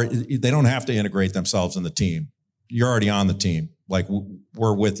don't have to integrate themselves in the team. You're already on the team. Like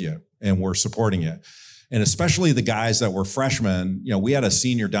we're with you and we're supporting you. And especially the guys that were freshmen, we had a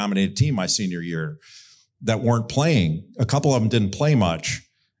senior dominated team my senior year that weren't playing. A couple of them didn't play much,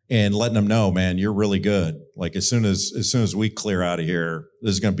 and letting them know, man, you're really good. Like as soon as we clear out of here,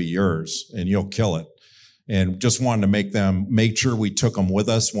 this is going to be yours and you'll kill it. And just wanted to make sure we took them with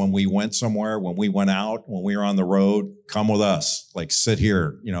us when we went somewhere, when we went out, when we were on the road, come with us, like sit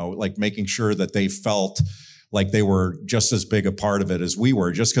here, like making sure that they felt like they were just as big a part of it as we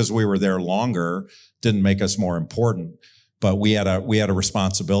were. Just because we were there longer didn't make us more important, but we had a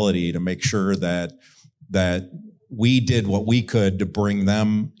responsibility to make sure that we did what we could to bring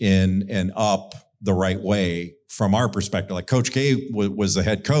them in and up the right way from our perspective. Like Coach K was the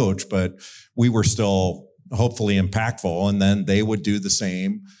head coach, but we were still hopefully impactful. And then they would do the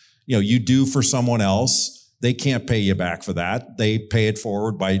same. You do for someone else. They can't pay you back for that. They pay it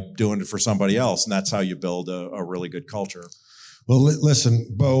forward by doing it for somebody else. And that's how you build a really good culture. Well, listen,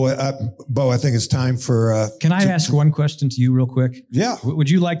 Bo, I think it's time for... Can I ask one question to you real quick? Yeah. Would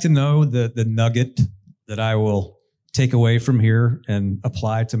you like to know the nugget that I will take away from here and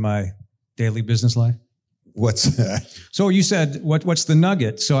apply to my daily business life? What's that? So you said, what's the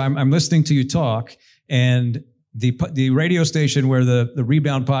nugget? So I'm listening to you talk, and the radio station where the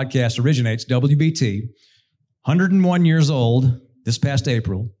Rebound podcast originates, WBT, 101 years old this past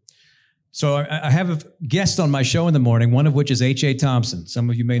April. So I have a guest on my show in the morning, one of which is H.A. Thompson. Some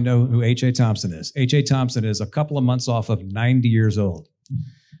of you may know who H.A. Thompson is. H.A. Thompson is a couple of months off of 90 years old.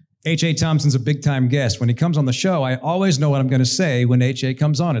 H.A. Thompson's a big-time guest. When he comes on the show, I always know what I'm going to say when H.A.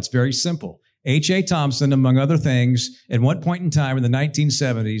 comes on. It's very simple. H.A. Thompson, among other things, at one point in time in the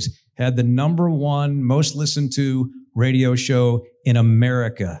 1970s, had the #1 most listened to radio show in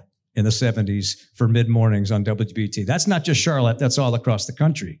America in the 70s for mid-mornings on WBT. That's not just Charlotte. That's all across the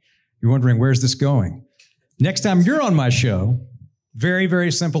country. You're wondering, where's this going? Next time you're on my show, very,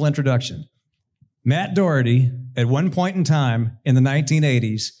 very simple introduction. Matt Doherty, at one point in time in the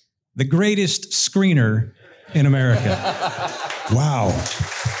 1980s, the greatest screener in America. Wow.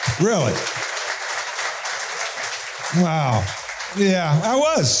 Really? Wow. Yeah, I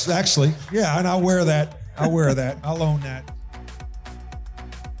was, actually. Yeah, and I'll wear that. I'll own that.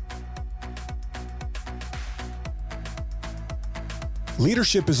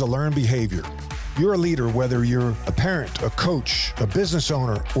 Leadership is a learned behavior. You're a leader whether you're a parent, a coach, a business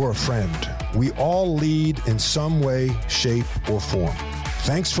owner, or a friend. We all lead in some way, shape, or form.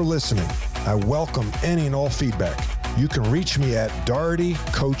 Thanks for listening. I welcome any and all feedback. You can reach me at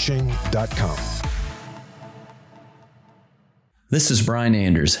dohertycoaching.com. This is Brian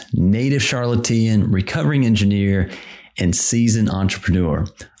Anders, native Charlottean, recovering engineer, and seasoned entrepreneur.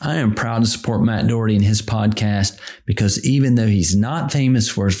 I am proud to support Matt Doherty and his podcast because even though he's not famous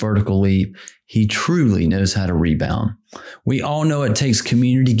for his vertical leap, he truly knows how to rebound. We all know it takes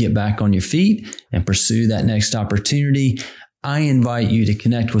community to get back on your feet and pursue that next opportunity. I invite you to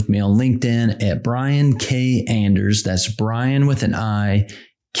connect with me on LinkedIn at Brian K. Anders. That's Brian with an I,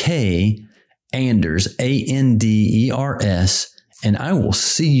 K. Anders, Anders, and I will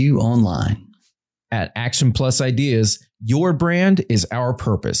see you online. At Action Plus Ideas, your brand is our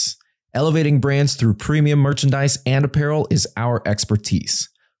purpose. Elevating brands through premium merchandise and apparel is our expertise.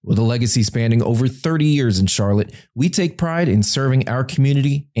 With a legacy spanning over 30 years in Charlotte, we take pride in serving our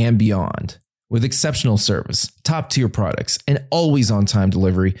community and beyond. With exceptional service, top-tier products, and always on-time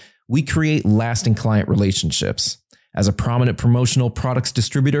delivery, we create lasting client relationships. As a prominent promotional products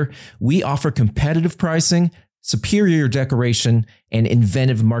distributor, we offer competitive pricing, superior decoration, and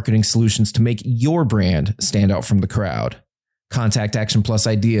inventive marketing solutions to make your brand stand out from the crowd. Contact Action Plus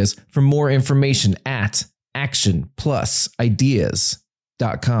Ideas for more information at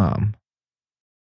actionplusideas.com.